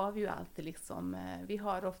 Så det har vi ju alltid liksom, vi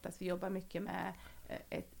jobbar mycket med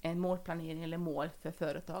en målplanering eller mål för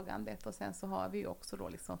företagandet, och sen så har vi ju också då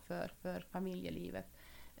liksom för familjelivet.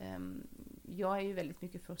 Jag är ju väldigt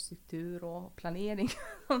mycket för struktur och planering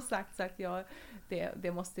som sagt, så att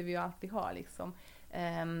det måste vi ju alltid ha liksom.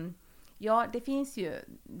 Ja, det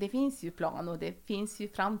finns ju plan och det finns ju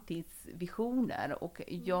framtidsvisioner och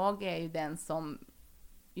jag är ju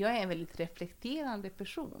jag är en väldigt reflekterande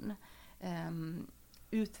person.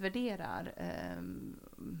 Utvärderar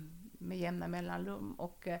med jämna mellanrum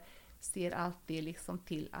och ser alltid liksom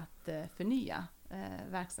till att förnya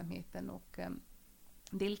verksamheten och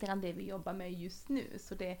det är lite grann det vi jobbar med just nu,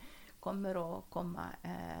 så det kommer att komma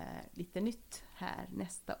lite nytt här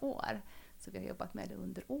nästa år. Så vi har jobbat med det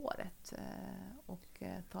under året och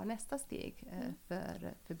tar nästa steg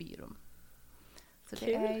för Birum. Så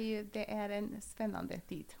det är en spännande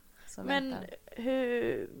tid som väntar.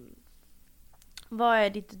 Vad är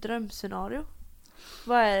ditt drömscenario?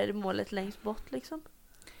 Vad är målet längst bort liksom?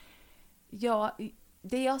 Ja,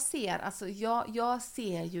 det jag ser, alltså jag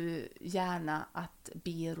ser ju gärna att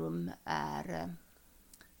Birum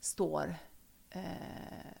står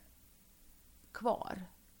kvar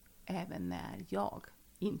även när jag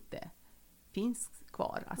inte finns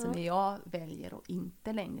kvar. Alltså när jag väljer att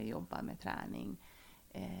inte längre jobba med träning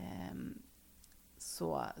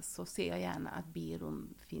så ser jag gärna att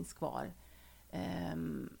Birum finns kvar.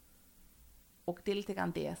 Och det är lite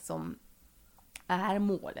grann det som är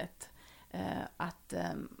målet. Att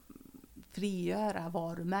frigöra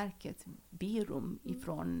varumärket Birum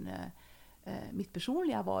ifrån mitt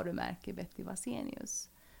personliga varumärke Betty Vasenius.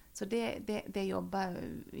 Så det jobbar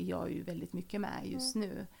jag ju väldigt mycket med just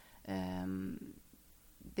nu.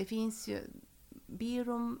 Det finns ju,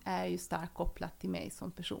 Birum är ju starkt kopplat till mig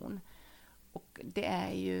som person. Och det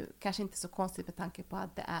är ju kanske inte så konstigt med tanke på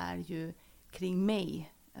att det är ju kring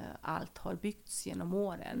mig allt har byggts genom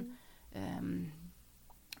åren.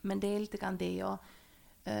 Men det är lite grann det jag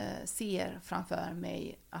ser framför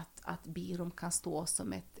mig, att Birum kan stå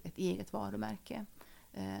som ett eget varumärke.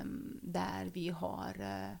 Där vi har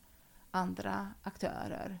andra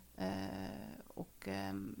aktörer och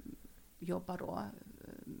jobbar då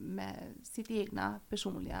med sitt egna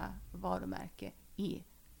personliga varumärke i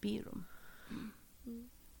Birum.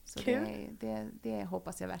 Så det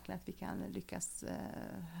hoppas jag verkligen att vi kan lyckas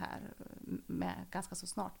här med ganska så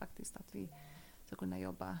snart faktiskt, att vi ska kunna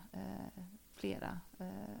jobba flera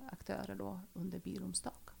aktörer då under Birums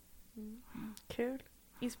tak. Kul,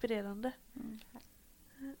 inspirerande.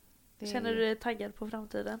 Känner du dig taggad på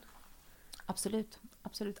framtiden? Absolut,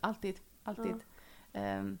 alltid.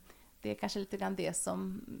 Det är kanske lite grann det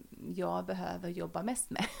som jag behöver jobba mest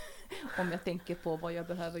med. Om jag tänker på vad jag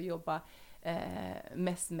behöver jobba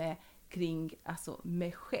mest med kring alltså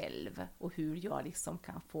mig själv och hur jag liksom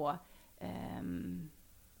kan få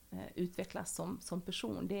utvecklas som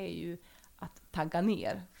person. Det är ju att tagga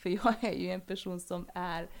ner. För jag är ju en person som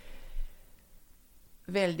är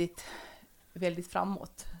väldigt, väldigt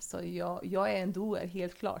framåt. Så jag är en doer,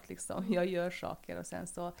 helt klart. Liksom. Jag gör saker och sen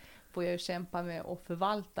så får jag kämpa med att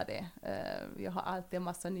förvalta det. Jag har alltid en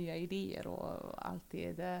massa nya idéer och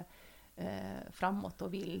alltid framåt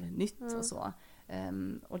och vill nytt och så.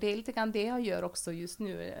 Och det är lite grann det jag gör också just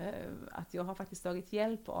nu. Att jag har faktiskt tagit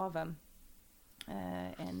hjälp av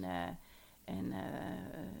en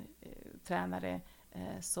tränare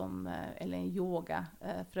eller en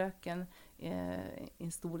yogafröken,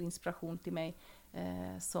 en stor inspiration till mig,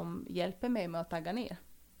 som hjälper mig med att tagga ner.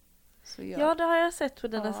 Ja, det har jag sett på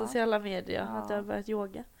dina sociala medier, att du har börjat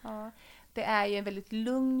yoga. Ja. Det är ju en väldigt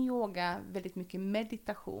lugn yoga, väldigt mycket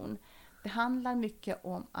meditation. Det handlar mycket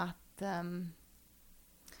om att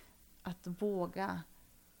våga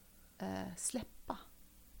släppa.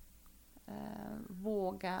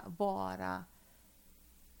 Våga vara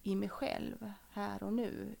i mig själv här och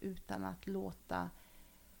nu utan att låta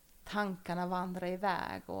tankarna vandra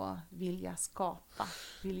iväg och vilja skapa,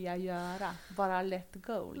 vilja göra, bara let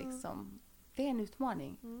go liksom. Det är en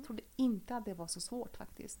utmaning. Jag trodde inte att det var så svårt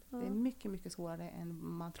faktiskt. Det är mycket, mycket svårare än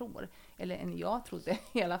man tror, eller än jag trodde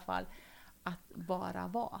i alla fall, att bara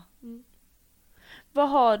vara. Vad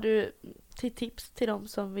har du till tips till de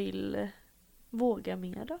som vill våga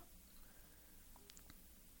mer då?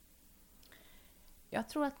 Jag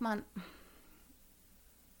tror att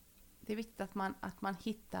det är viktigt att man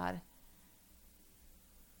hittar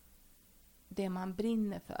det man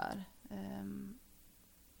brinner för.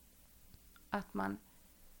 Att man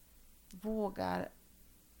vågar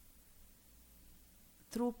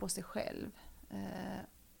tro på sig själv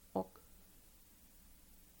och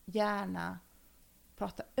gärna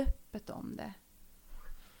prata öppet om det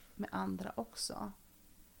med andra också.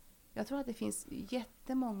 Jag tror att det finns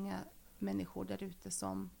jättemånga människor där ute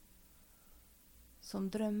som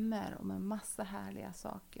drömmer om en massa härliga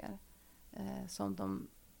saker som de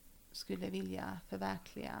skulle vilja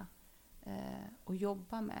förverkliga och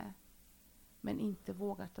jobba med, men inte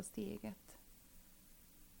vågar ta steget.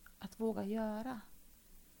 att våga göra.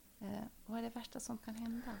 Vad är det värsta som kan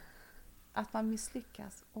hända? Att man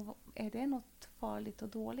misslyckas. Och är det något farligt och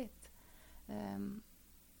dåligt?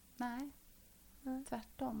 Nej,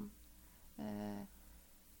 tvärtom.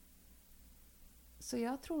 Så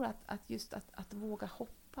jag tror att just att våga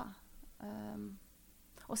hoppa.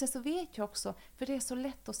 Och sen så vet jag också, för det är så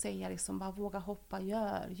lätt att säga liksom bara våga hoppa,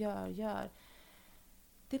 gör.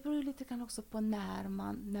 Det beror lite grann också på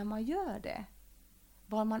när man gör det.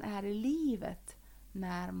 Var man är i livet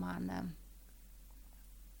när man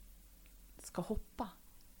ska hoppa.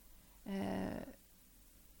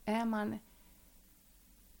 Är man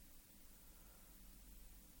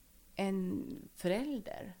en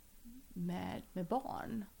förälder med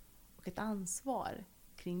barn och ett ansvar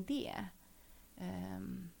kring det,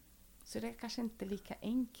 så det är kanske inte lika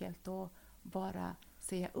enkelt att bara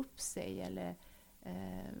säga upp sig eller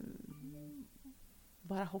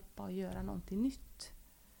bara hoppa och göra någonting nytt.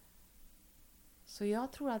 Så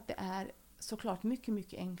jag tror att det är såklart mycket,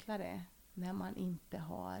 mycket enklare när man inte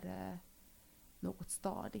har något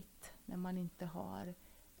stadigt, när man inte har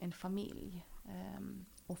en familj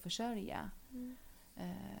att försörja.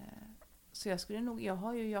 Så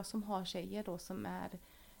jag som har tjejer då som är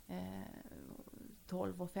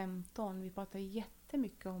 12 och 15, vi pratar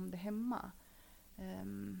jättemycket om det hemma.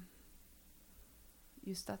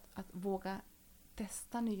 Just att våga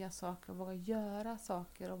testa nya saker, våga göra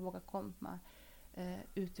saker och våga komma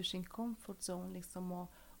ut ur sin comfort zone liksom,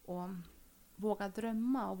 och våga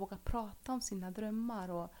drömma och våga prata om sina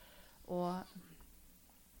drömmar och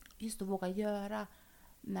just att våga göra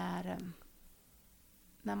när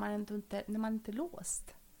man inte är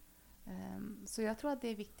låst. Så jag tror att det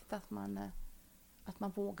är viktigt att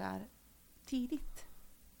man vågar tidigt.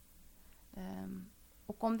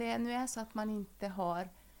 Och om det nu är så att man inte har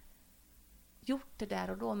gjort det där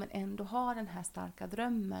och då, men ändå har den här starka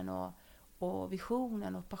drömmen och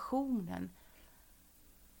visionen och passionen,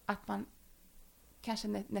 att man kanske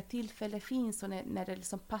när tillfälle finns och när det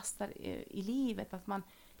liksom passar i livet, att man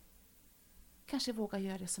kanske vågar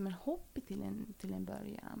göra det som en hobby till en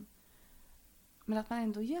början. Men att man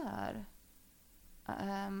ändå gör.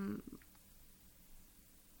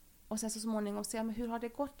 Och sen så småningom se, men hur har det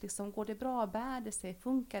gått? Liksom, går det bra? Bär det sig?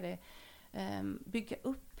 Funkar det? Bygga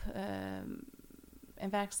upp en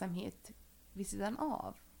verksamhet vid sidan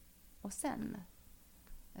av. Och sen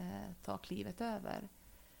ta klivet över.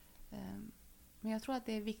 Men jag tror att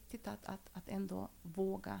det är viktigt att ändå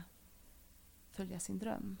våga följa sin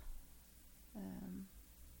dröm.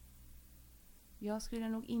 Jag skulle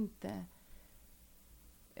nog inte...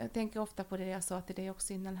 Jag tänker ofta på det jag sa till dig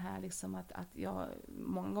också innan här, liksom att jag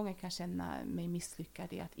många gånger kan känna mig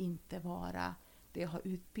misslyckad i att inte vara det jag har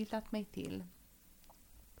utbildat mig till.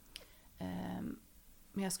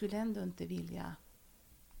 Men jag skulle ändå inte vilja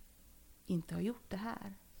inte ha gjort det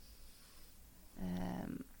här.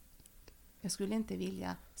 Jag skulle inte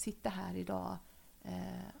vilja sitta här idag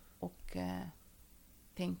och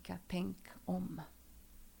tänka, tänk om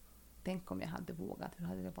jag hade vågat, hur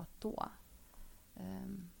hade det varit då?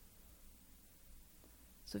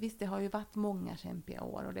 Så visst, det har ju varit många kämpiga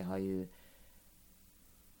år och det har ju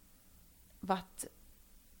varit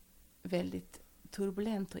väldigt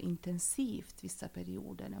turbulent och intensivt vissa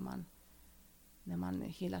perioder när man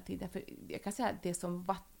hela tiden, för jag kan säga att det som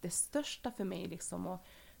var det största för mig liksom, och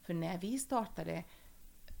för när vi startade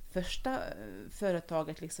första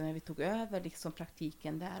företaget liksom, när vi tog över liksom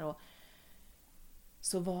praktiken där, och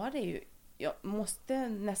så var det ju, jag måste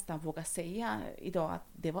nästan våga säga idag att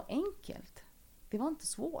det var enkelt. Det var inte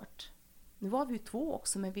svårt. Nu var vi ju 2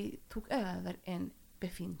 också, men vi tog över en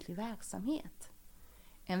befintlig verksamhet.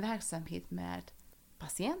 En verksamhet med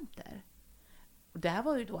patienter. Och där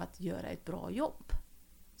var ju då att göra ett bra jobb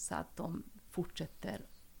så att de fortsätter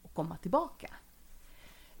att komma tillbaka.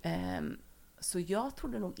 Så jag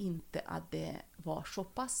trodde nog inte att det var så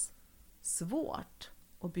pass svårt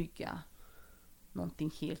att bygga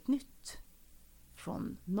någonting helt nytt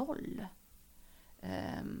från noll.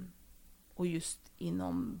 Och just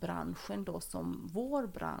inom branschen då, som vår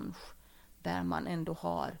bransch, där man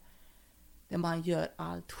ändå där man gör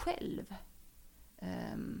allt själv.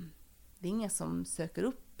 Det är ingen som söker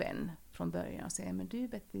upp en från början och säger, men du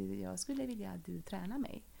Betty, jag skulle vilja att du tränar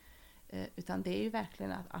mig. Utan det är ju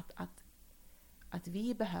verkligen att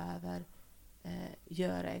vi behöver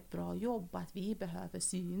göra ett bra jobb, att vi behöver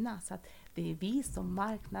synas, att det är vi som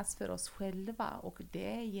marknadsför oss själva, och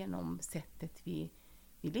det är genom sättet vi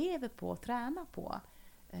lever på och tränar på.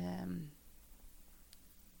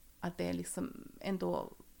 Att det liksom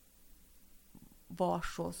ändå var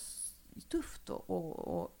så tufft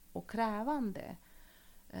och krävande.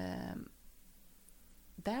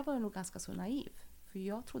 där var jag nog ganska så naiv. För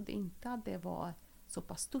jag trodde inte att det var så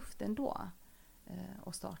pass tufft ändå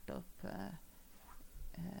att starta upp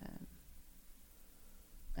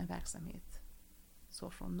en verksamhet så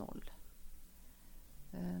från noll.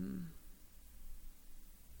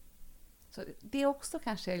 Så det är också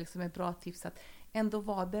kanske liksom ett bra tips att ändå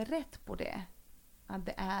vara beredd på det. Att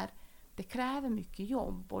det kräver mycket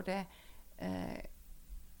jobb och det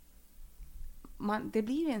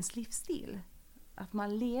blir ju ens livsstil. Att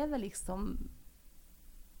man lever liksom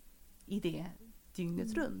i det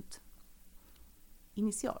dygnet runt.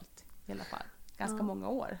 Initialt i alla fall. Ganska många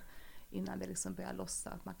år innan det liksom börjar lossa.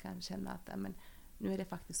 Att man kan känna att nu är det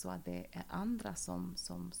faktiskt så att det är andra som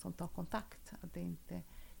tar kontakt. Att det inte är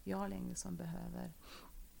jag längre som behöver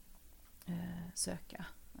söka.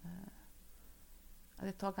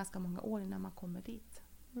 Det tar ganska många år innan man kommer dit.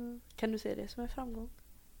 Kan du se det som en framgång?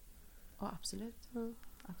 Ja, absolut.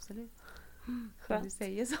 Absolut. Skönt. Du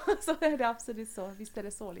säger så är det absolut så. Visst är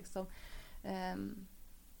det så liksom.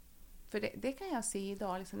 För det kan jag se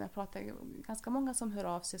idag liksom, när jag pratar ganska många som hör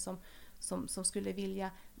av sig som skulle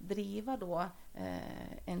vilja driva då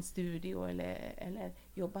en studio eller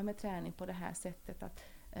jobba med träning på det här sättet. Att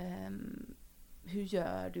hur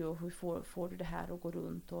gör du och hur får du det här att gå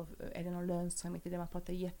runt och är det någon lönsamhet i det? Man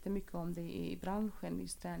pratar jättemycket om det i branschen,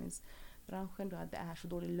 just träningsbranschen då, att det är så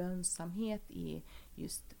dålig lönsamhet i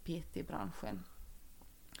just PT-branschen.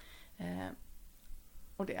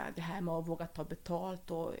 Och det här med att våga ta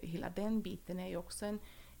betalt och hela den biten är ju också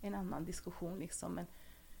en annan diskussion liksom.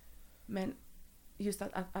 Men just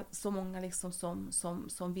att så många liksom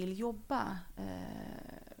som vill jobba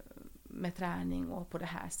med träning och på det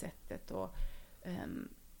här sättet och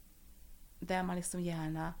där man liksom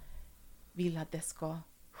gärna vill att det ska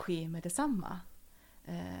ske med detsamma.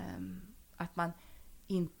 Att man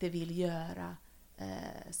inte vill göra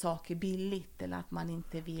saker billigt eller att man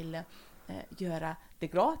inte vill göra det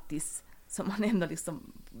gratis som man ändå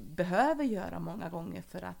liksom behöver göra många gånger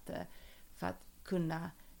för att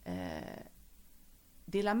kunna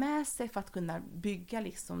dela med sig, för att kunna bygga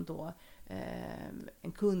liksom då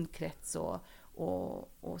en kundkrets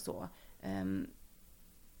och så.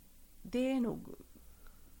 Det är nog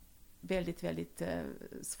väldigt, väldigt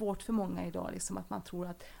svårt för många idag liksom, att man tror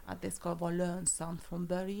att det ska vara lönsamt från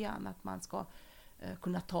början, att man ska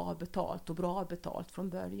kunna ta betalt och bra betalt från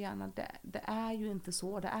början. Det är ju inte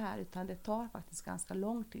så det är, utan det tar faktiskt ganska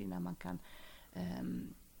lång tid när man kan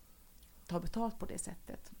ta betalt på det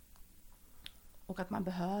sättet. Och att man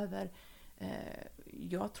behöver,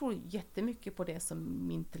 jag tror jättemycket på det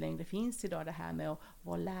som inte längre finns idag, det här med att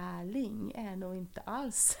vara lärling är nog inte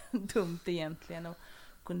alls dumt egentligen, och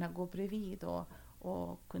kunna gå bredvid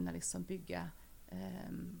och kunna liksom bygga,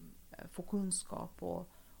 få kunskap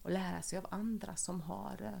och lära sig av andra som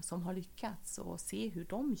har lyckats och se hur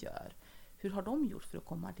de gör. Hur har de gjort för att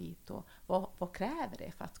komma dit och vad kräver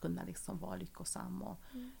det för att kunna liksom vara lyckosam och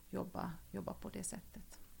jobba på det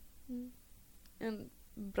sättet. En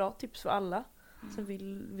bra tips för alla som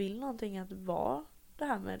vill någonting, att vara det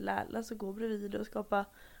här med lära, gå bredvid och skapa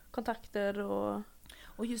kontakter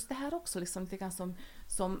och just det här också liksom lite grann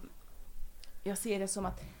som jag ser det som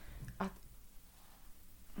att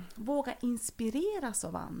våga inspireras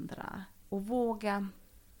av andra och våga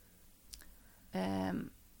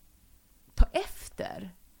ta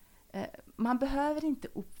efter. Man behöver inte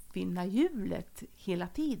uppfinna hjulet hela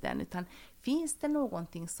tiden, utan finns det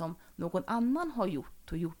någonting som någon annan har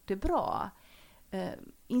gjort och gjort det bra,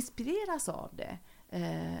 inspireras av det,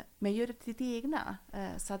 men gör det till ditt egna,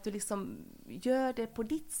 så att du liksom gör det på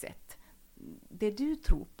ditt sätt, det du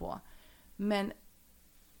tror på, men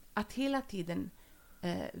att hela tiden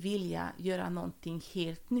vilja göra någonting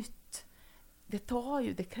helt nytt,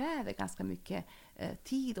 det kräver ganska mycket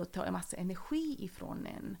tid och tar en massa energi ifrån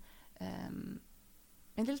en.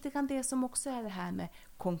 Men det är lite grann det som också är det här med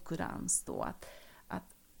konkurrens då,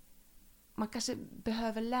 att man kanske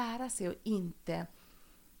behöver lära sig att inte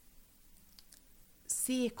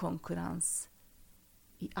se konkurrens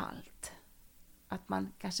i allt. Att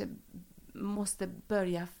man kanske måste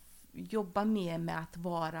börja jobba mer med att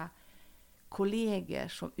vara kollegor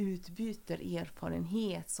som utbyter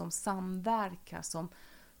erfarenhet, som samverkar,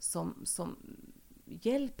 som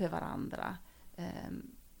hjälper varandra.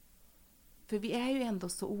 För vi är ju ändå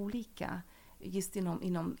så olika just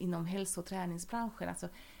inom hälso- och träningsbranschen. Alltså,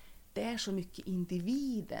 det är så mycket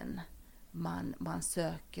individen man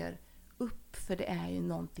söker upp, för det är ju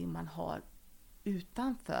någonting man har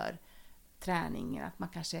utanför träningen. Att man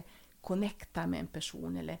kanske connectar med en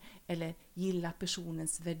person eller gillar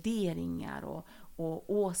personens värderingar och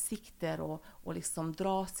åsikter och liksom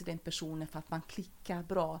dras till den personen för att man klickar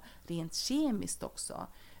bra rent kemiskt också.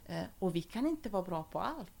 Och vi kan inte vara bra på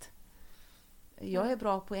allt. Jag är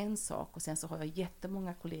bra på en sak och sen så har jag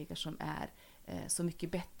jättemånga kollegor som är så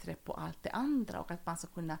mycket bättre på allt det andra, och att man ska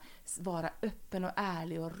kunna vara öppen och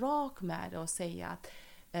ärlig och rak med det och säga att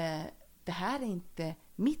det här är inte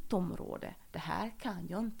mitt område, det här kan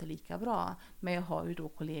jag inte lika bra, men jag har ju då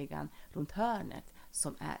kollegan runt hörnet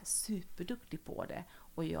som är superduktig på det,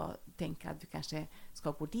 och jag tänker att du kanske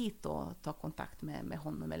ska gå dit och ta kontakt med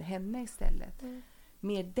honom eller henne istället.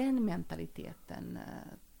 Med den mentaliteten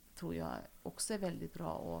tror jag också är väldigt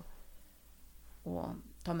bra att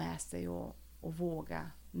ta med sig och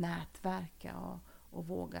våga nätverka och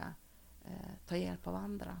våga ta hjälp av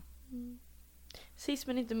andra. Sist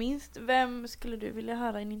men inte minst, vem skulle du vilja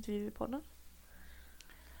höra i en intervju i podden?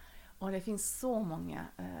 Och det finns så många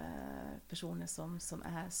personer som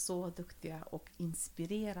är så duktiga och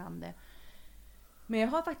inspirerande. Men jag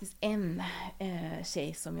har faktiskt en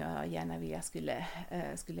tjej som jag gärna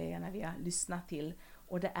skulle gärna vilja lyssna till,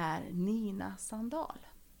 och det är Nina Sandahl.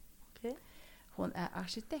 Okay. Hon är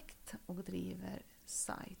arkitekt och driver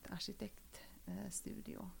Site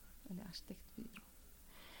arkitektstudio eller arkitektbyrå.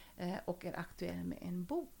 Och är aktuell med en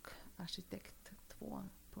bok, Arkitekt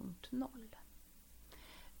 2.0.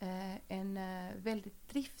 En väldigt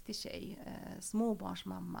driftig tjej,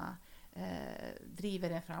 småbarnsmamma, driver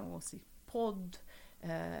en framgångsrik podd,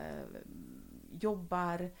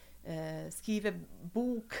 jobbar, skriver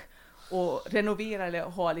bok och renoverar eller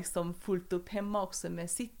har liksom fullt upp hemma också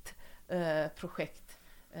med sitt projekt.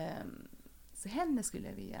 Så henne skulle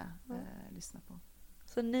jag vilja lyssna på.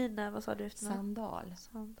 Så Nina, vad sa du efter? Sandahl.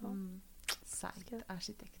 Site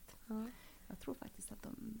arkitekt. Ja. Jag tror faktiskt att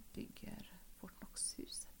de bygger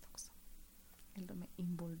Fortnox-huset också. Eller de är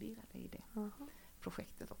involverade i det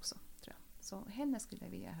projektet också, tror jag. Så henne skulle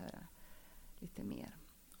jag vilja höra lite mer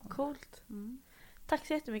om. Coolt. Tack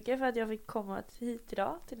så jättemycket för att jag fick komma hit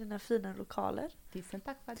idag till dina fina lokaler. Tusen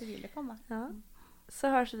tack för att du ville komma. Ja. Så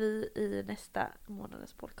hörs vi i nästa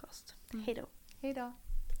månadens podcast. Hej då. Hej då.